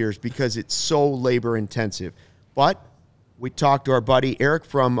 plus years, because it's so labor intensive. But we talked to our buddy Eric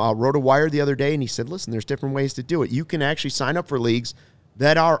from RotoWire the other day, and he said, listen, there's different ways to do it. You can actually sign up for leagues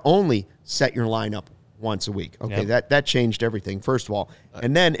that are only set your lineup once a week. Okay, that changed everything, first of all.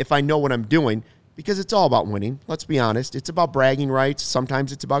 And then if I know what I'm doing, because it's all about winning, let's be honest. It's about bragging rights.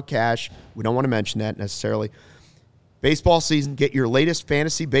 Sometimes it's about cash. We don't want to mention that necessarily. Baseball season, get your latest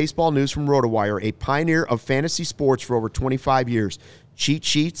fantasy baseball news from RotoWire, a pioneer of fantasy sports for over 25 years. Cheat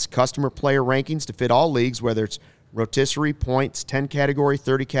sheets, customer player rankings to fit all leagues, whether it's rotisserie, points, 10 category,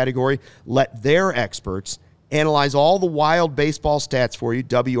 30 category. Let their experts analyze all the wild baseball stats for you: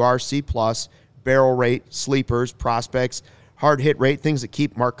 WRC+, barrel rate, sleepers, prospects, hard hit rate, things that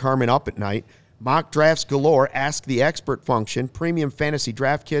keep Mark Carman up at night. Mock drafts galore, ask the expert function, premium fantasy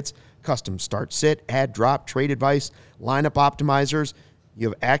draft kits, custom start, sit, add, drop, trade advice, lineup optimizers. You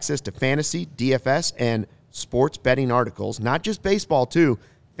have access to fantasy, DFS, and sports betting articles, not just baseball too.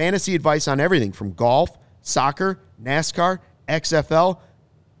 Fantasy advice on everything from golf, soccer, NASCAR, XFL.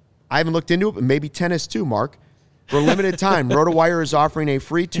 I haven't looked into it, but maybe tennis too, Mark. For a limited time, RotoWire is offering a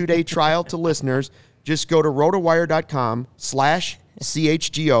free 2-day trial to listeners. Just go to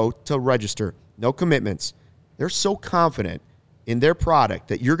rotowire.com/CHGO to register. No commitments. They're so confident in their product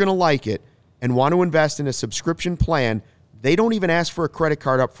that you're going to like it and want to invest in a subscription plan, they don't even ask for a credit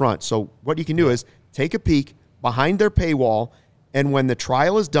card up front. So what you can do is take a peek behind their paywall, and when the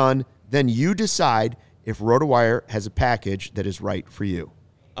trial is done, then you decide if RotoWire has a package that is right for you.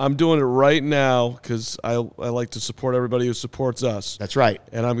 I'm doing it right now because I like to support everybody who supports us. That's right.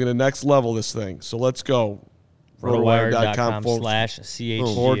 And I'm going to next level this thing. So let's go.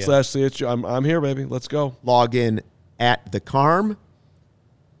 RotoWire.com/CHGO. I'm here, baby. Let's go. Log in at the Carm,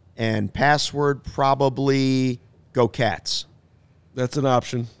 and password probably Go Cats. That's an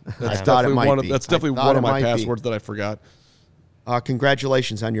option. That's I thought it might be. That's definitely one of my passwords that I forgot.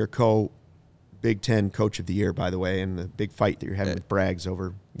 Congratulations on your Big Ten Coach of the Year, by the way, and the big fight that you're having with Braggs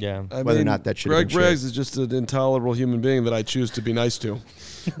over whether or not that should have been Greg Braggs is just an intolerable human being that I choose to be nice to.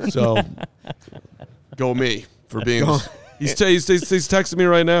 So, go me for being. He's texting me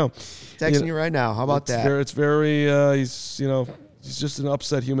right now. Texting you right now. How about that? It's very. He's just an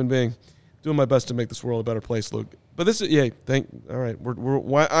upset human being. Doing my best to make this world a better place, Luke. But this is all right.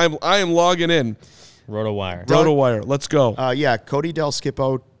 I am logging in. RotoWire. Let's go. Cody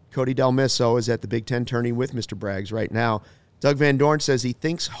Del Misso is at the Big Ten tourney with Mr. Braggs right now. Doug Van Dorn says he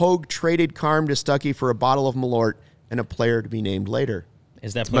thinks Hogue traded Carm to Stuckey for a bottle of Malort and a player to be named later.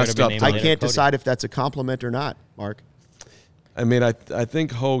 Is that player to be named later? I can't decide if that's a compliment or not, Mark. I mean, I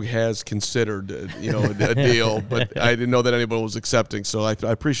think Hogue has considered, a deal, but I didn't know that anybody was accepting. So I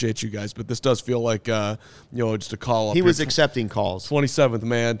appreciate you guys, but this does feel like, just a call up. He was accepting calls. 27th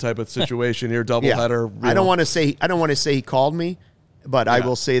man type of situation here, doubleheader. I don't want to say he called me, but I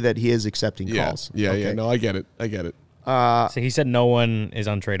will say that he is accepting calls. Yeah. No, I get it. So he said no one is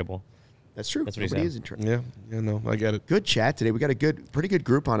untradeable. That's true. That's what Nobody he is said. untradeable. No, I get it. Good chat today. We got a pretty good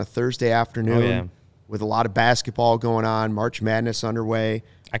group on a Thursday afternoon. With a lot of basketball going on, March Madness underway.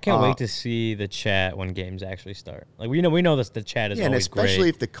 I can't wait to see the chat when games actually start. Like we know this, the chat is always and especially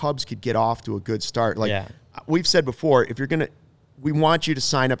great. if the Cubs could get off to a good start. We've said before, we want you to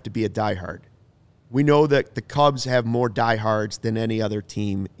sign up to be a diehard. We know that the Cubs have more diehards than any other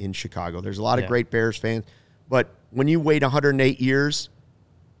team in Chicago. There's a lot of great Bears fans, but when you wait 108 years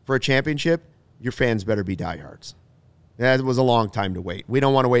for a championship, your fans better be diehards. That was a long time to wait. We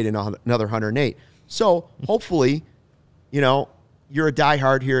don't want to wait another 108. So hopefully, you're a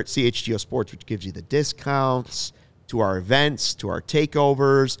diehard here at CHGO Sports, which gives you the discounts to our events, to our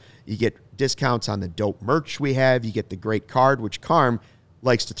takeovers. You get discounts on the dope merch we have. You get the great card, which Carm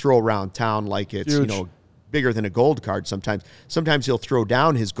likes to throw around town like it's, bigger than a gold card sometimes. Sometimes he'll throw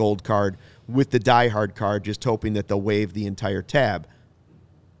down his gold card with the diehard card, just hoping that they'll waive the entire tab.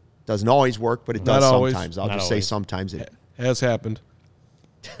 Doesn't always work, but it does sometimes. I'll just say sometimes it has happened.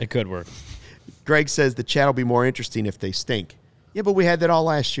 It could work. Greg says the chat will be more interesting if they stink. Yeah, but we had that all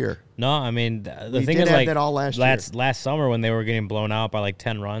last year. No, I mean, the thing did is, have that all last year. Last summer when they were getting blown out by like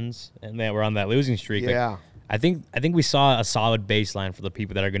 10 runs and they were on that losing streak. Yeah. I think we saw a solid baseline for the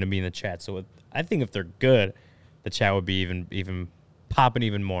people that are going to be in the chat. So I think if they're good, the chat would be even popping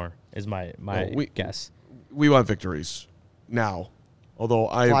even more is my guess. We want victories now. Although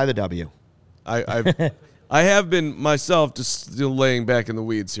fly the W. I have been myself just still laying back in the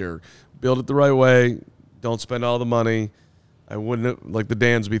weeds here. Build it the right way. Don't spend all the money. I wouldn't like the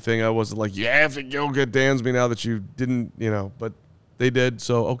Dansby thing. I wasn't like, you have to go get Dansby now that you didn't, but they did.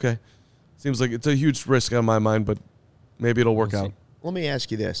 So, okay. Seems like it's a huge risk on my mind, but maybe it'll work out. Let me ask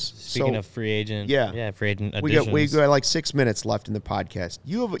you this. Speaking of free agent. Yeah, free agent additions. We got like 6 minutes left in the podcast.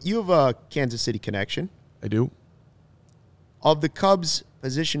 You have a Kansas City connection. I do. Of the Cubs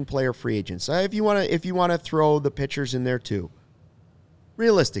position player free agents, if you want to throw the pitchers in there too,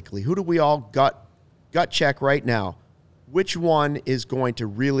 realistically, who do we all gut check right now? Which one is going to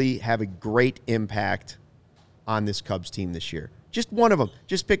really have a great impact on this Cubs team this year? Just one of them.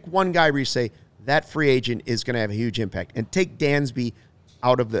 Just pick one guy where you say that free agent is going to have a huge impact, and take Dansby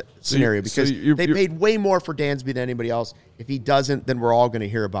out of the scenario because they paid way more for Dansby than anybody else. If he doesn't, then we're all going to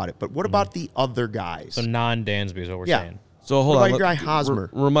hear about it. But what about the other guys? So non-Dansby is what we're saying. So hold on. What about your guy Hosmer?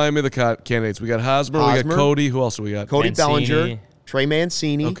 Remind me of the candidates. We got Hosmer, we got Cody. Who else do we got? Cody Mancini. Bellinger, Trey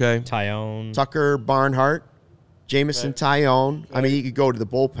Mancini, Tyone, Tucker Barnhart, Jamison Tyone. I mean, you could go to the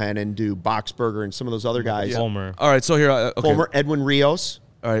bullpen and do Boxberger and some of those other guys. Fulmer. All right, so here, Fulmer, Edwin Rios.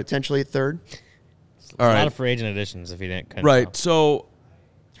 All right, potentially at third. A lot of free agent additions if he didn't. Right, so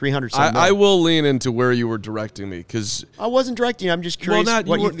 300. I will lean into where you were directing me because I wasn't directing you. I'm just curious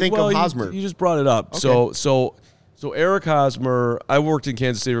what you think of Hosmer. You just brought it up. Okay. So Eric Hosmer, I worked in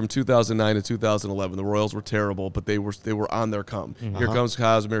Kansas City from 2009 to 2011. The Royals were terrible, but they were on their come. Mm-hmm. Here comes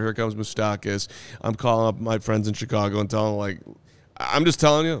Hosmer. Here comes Moustakas. I'm calling up my friends in Chicago and telling them, like, I'm just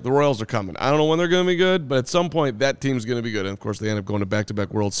telling you, the Royals are coming. I don't know when they're going to be good, but at some point that team's going to be good. And, of course, they end up going to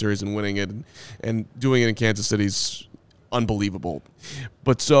back-to-back World Series and winning it and doing it in Kansas City's unbelievable.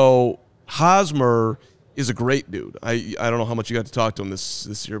 But so Hosmer is a great dude. I don't know how much you got to talk to him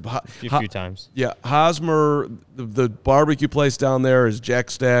this year. But a few times. Yeah, Hosmer, the barbecue place down there is Jack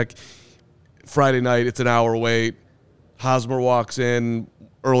Stack. Friday night, it's an hour wait. Hosmer walks in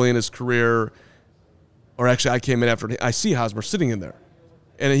early in his career. Or actually, I came in after. I see Hosmer sitting in there,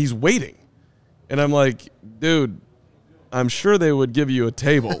 and he's waiting. And I'm like, dude, I'm sure they would give you a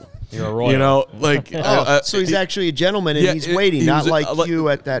table. You're a Royal. You know, like. So he's actually a gentleman, and he's waiting, not like you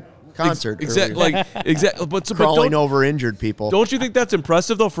at that concert. Exactly. Exactly. But crawling over injured people. Don't you think that's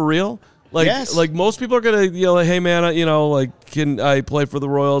impressive, though, for real? Like, yes. Like most people are gonna, hey man, can I play for the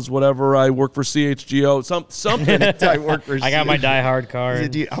Royals? Whatever. I work for CHGO. Something. I work for. I got my Die Hard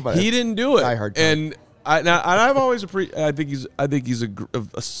card. He didn't do it. Die Hard card. And I've always I think he's a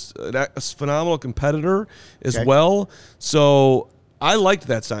phenomenal competitor as well. So I liked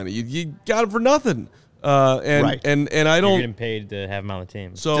that signing. You got him for nothing. And I don't. You're getting paid to have him on the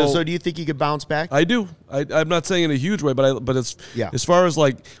team. So do you think he could bounce back? I do. I'm not saying in a huge way, but as far as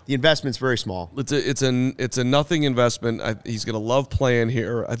like the investment's very small. It's a nothing investment. He's going to love playing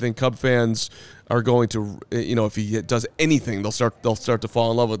here. I think Cub fans are going to, if he does anything, they'll start to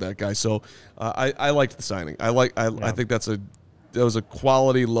fall in love with that guy. So I liked the signing. I think that was a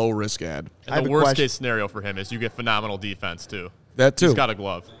quality low risk ad. And the worst case scenario for him is you get phenomenal defense too. That too. He's got a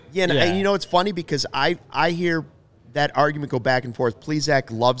glove. Yeah, and it's funny because I hear that argument go back and forth. Plesac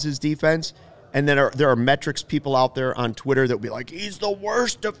loves his defense, and then there are metrics people out there on Twitter that will be like, he's the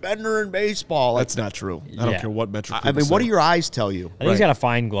worst defender in baseball. That's not true. I don't care what metric. I mean, what do your eyes tell you? I think he's got a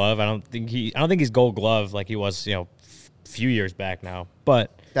fine glove. I don't think he's Gold Glove like he was, a few years back now.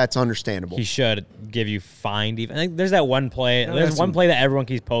 But that's understandable. He should give you fine defense. I think there's that one play. There's one play that everyone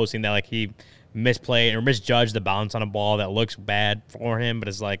keeps posting that like he misplayed or misjudged the bounce on a ball that looks bad for him, but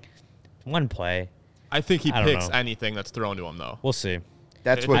it's like one play. I think he picks anything that's thrown to him, though. We'll see.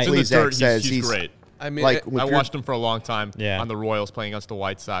 That's what Plesac says. He's great. I mean, I watched him for a long time on the Royals playing against the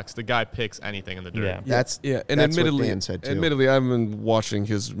White Sox. The guy picks anything in the dirt. And that's admittedly, what Dan said too. Admittedly, I haven't been watching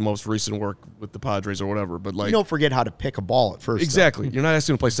his most recent work with the Padres or whatever, but like you don't forget how to pick a ball at first. Exactly. You're not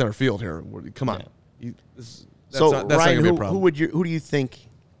asking him to play center field here. Come on. Ryan, who do you think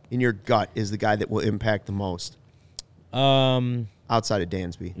in your gut is the guy that will impact the most? Outside of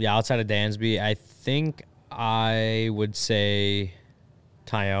Dansby. Yeah, outside of Dansby, I think I would say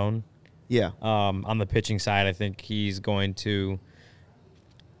Tyone. Yeah. On the pitching side, I think he's going to.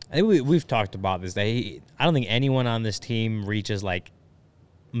 I think we've talked about this. I don't think anyone on this team reaches like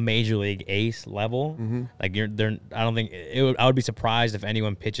major league ace level. Mm-hmm. Like I don't think I would be surprised if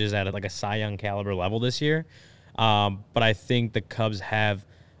anyone pitches at like a Cy Young caliber level this year. But I think the Cubs have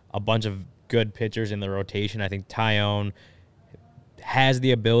a bunch of good pitchers in the rotation. I think Tyone has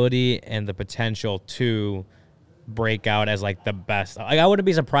the ability and the potential to break out as like the best. Like, I wouldn't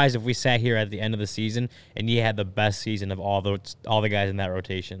be surprised if we sat here at the end of the season and he had the best season of all the guys in that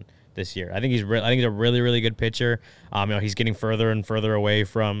rotation this year. I think he's a really, really good pitcher. He's getting further and further away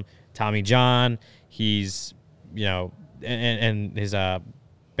from Tommy John. He's and his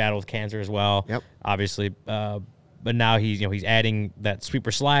battle with cancer as well. Yep. Obviously. But now he's adding that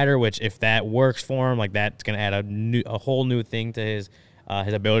sweeper slider, which if that works for him, like that's going to add a whole new thing to his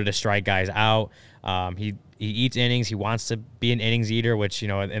ability to strike guys out. He eats innings. He wants to be an innings eater, which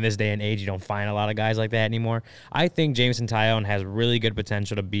in this day and age you don't find a lot of guys like that anymore. I think Jameson Taillon has really good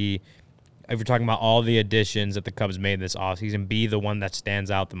potential to be, if you're talking about all the additions that the Cubs made this offseason, be the one that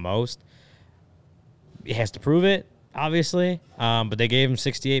stands out the most. He has to prove it. Obviously, but they gave him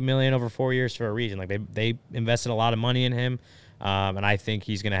 $68 million over 4 years for a reason. Like they invested a lot of money in him, and I think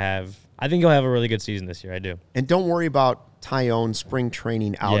he'll have a really good season this year. I do. And don't worry about Tyone spring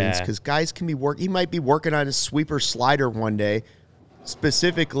training outings because guys can be he might be working on his sweeper slider one day,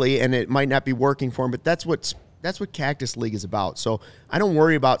 specifically, and it might not be working for him. But that's what Cactus League is about. So I don't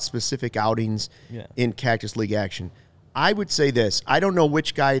worry about specific outings in Cactus League action. I would say this: I don't know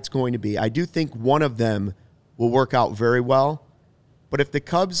which guy it's going to be. I do think one of them will work out very well. But if the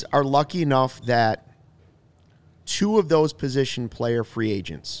Cubs are lucky enough that two of those position player free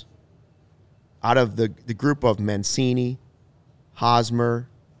agents out of the group of Mancini, Hosmer,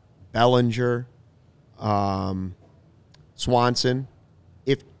 Bellinger, Swanson,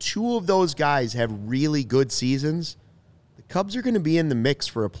 if two of those guys have really good seasons, the Cubs are going to be in the mix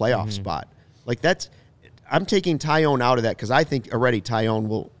for a playoff spot. Like I'm taking Tyone out of that because I think already Tyone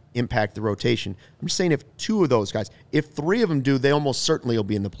will impact the rotation. I'm just saying if two of those guys, if three of them do, they almost certainly will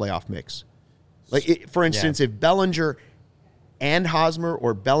be in the playoff mix. Like, for instance, if Bellinger and Hosmer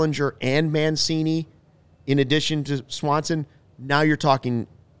or Bellinger and Mancini in addition to Swanson, now you're talking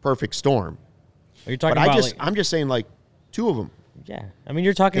perfect storm. You're talking but about I'm just saying like two of them. Yeah. I mean,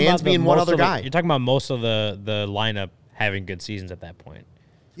 you're talking Hands about being one other guy. You're talking about most of the lineup having good seasons at that point.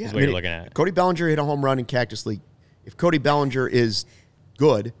 Yeah, is what you're looking at. Cody Bellinger hit a home run in Cactus League. If Cody Bellinger is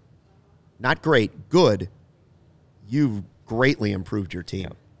good, not great, good, you've greatly improved your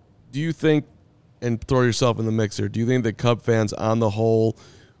team. Do you think, and throw yourself in the mixer, do you think that Cub fans on the whole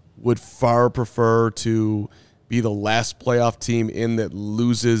would far prefer to be the last playoff team in that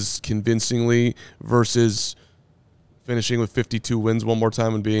loses convincingly versus finishing with 52 wins one more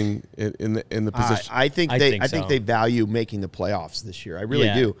time and being in the position? I think they value making the playoffs this year. I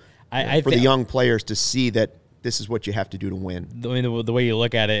really do. For the young players to see that this is what you have to do to win. I mean, the way you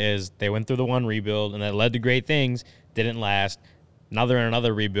look at it is they went through the one rebuild, and that led to great things, didn't last. Now they're in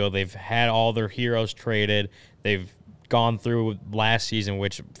another rebuild. They've had all their heroes traded. They've gone through last season,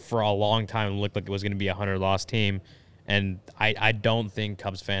 which for a long time looked like it was going to be a 100-loss team. And I don't think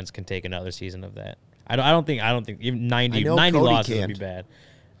Cubs fans can take another season of that. I don't think even 90 losses would be bad.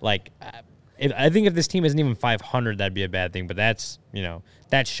 Like, I think if this team isn't even 500, that'd be a bad thing. But that's,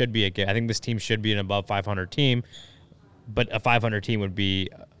 that should be a good. I think this team should be an above 500 team. But a 500 team would be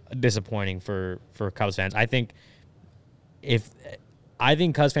disappointing for Cubs fans. I think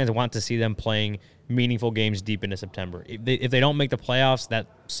Cubs fans want to see them playing meaningful games deep into September. If they don't make the playoffs, that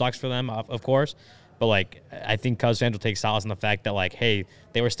sucks for them, of course. But, I think Cubs fans will take solace in the fact that, hey,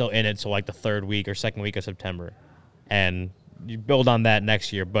 they were still in it till, the third week or second week of September. And you build on that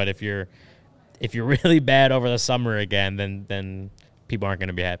next year. But if you're really bad over the summer again, then people aren't going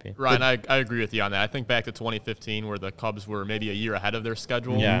to be happy. Ryan, I agree with you on that. I think back to 2015 where the Cubs were maybe a year ahead of their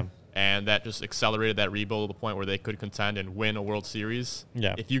schedule. Yeah. And that just accelerated that rebuild to the point where they could contend and win a World Series.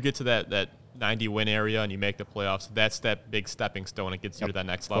 Yeah. If you get to that 90-win area and you make the playoffs, that's that big stepping stone. It gets you to that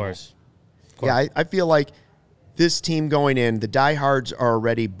next level. Of course. Yeah, I feel like this team going in, the diehards are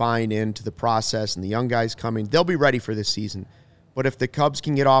already buying into the process, and the young guys coming, they'll be ready for this season. But if the Cubs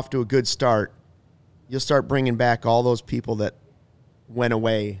can get off to a good start, you'll start bringing back all those people that went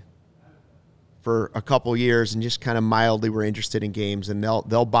away for a couple years and just kind of mildly were interested in games, and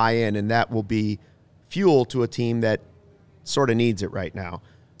they'll buy in, and that will be fuel to a team that sort of needs it right now.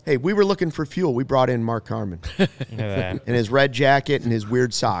 Hey, we were looking for fuel. We brought in Mark Harmon in his red jacket and his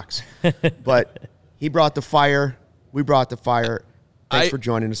weird socks. But he brought the fire. We brought the fire. Thanks for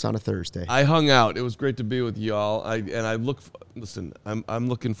joining us on a Thursday. I hung out. It was great to be with y'all. I'm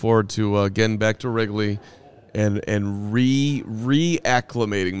looking forward to getting back to Wrigley and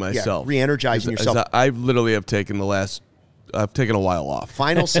reacclimating myself. Yeah, re-energizing yourself. I literally have taken I've taken a while off.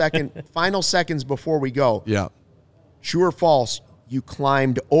 Final seconds before we go. Yeah. True or false, you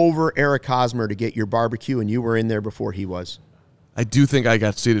climbed over Eric Hosmer to get your barbecue, and you were in there before he was. I do think I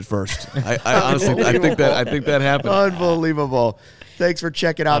got seated first. I honestly, I think that happened. Unbelievable. Thanks for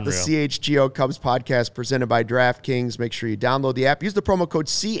checking out Unreal. the CHGO Cubs podcast presented by DraftKings. Make sure you download the app. Use the promo code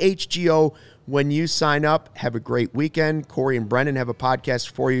CHGO when you sign up. Have a great weekend. Corey and Brendan have a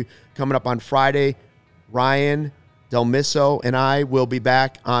podcast for you coming up on Friday. Ryan, Del Miso, and I will be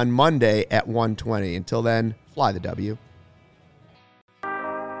back on Monday at 1:20. Until then, fly the W.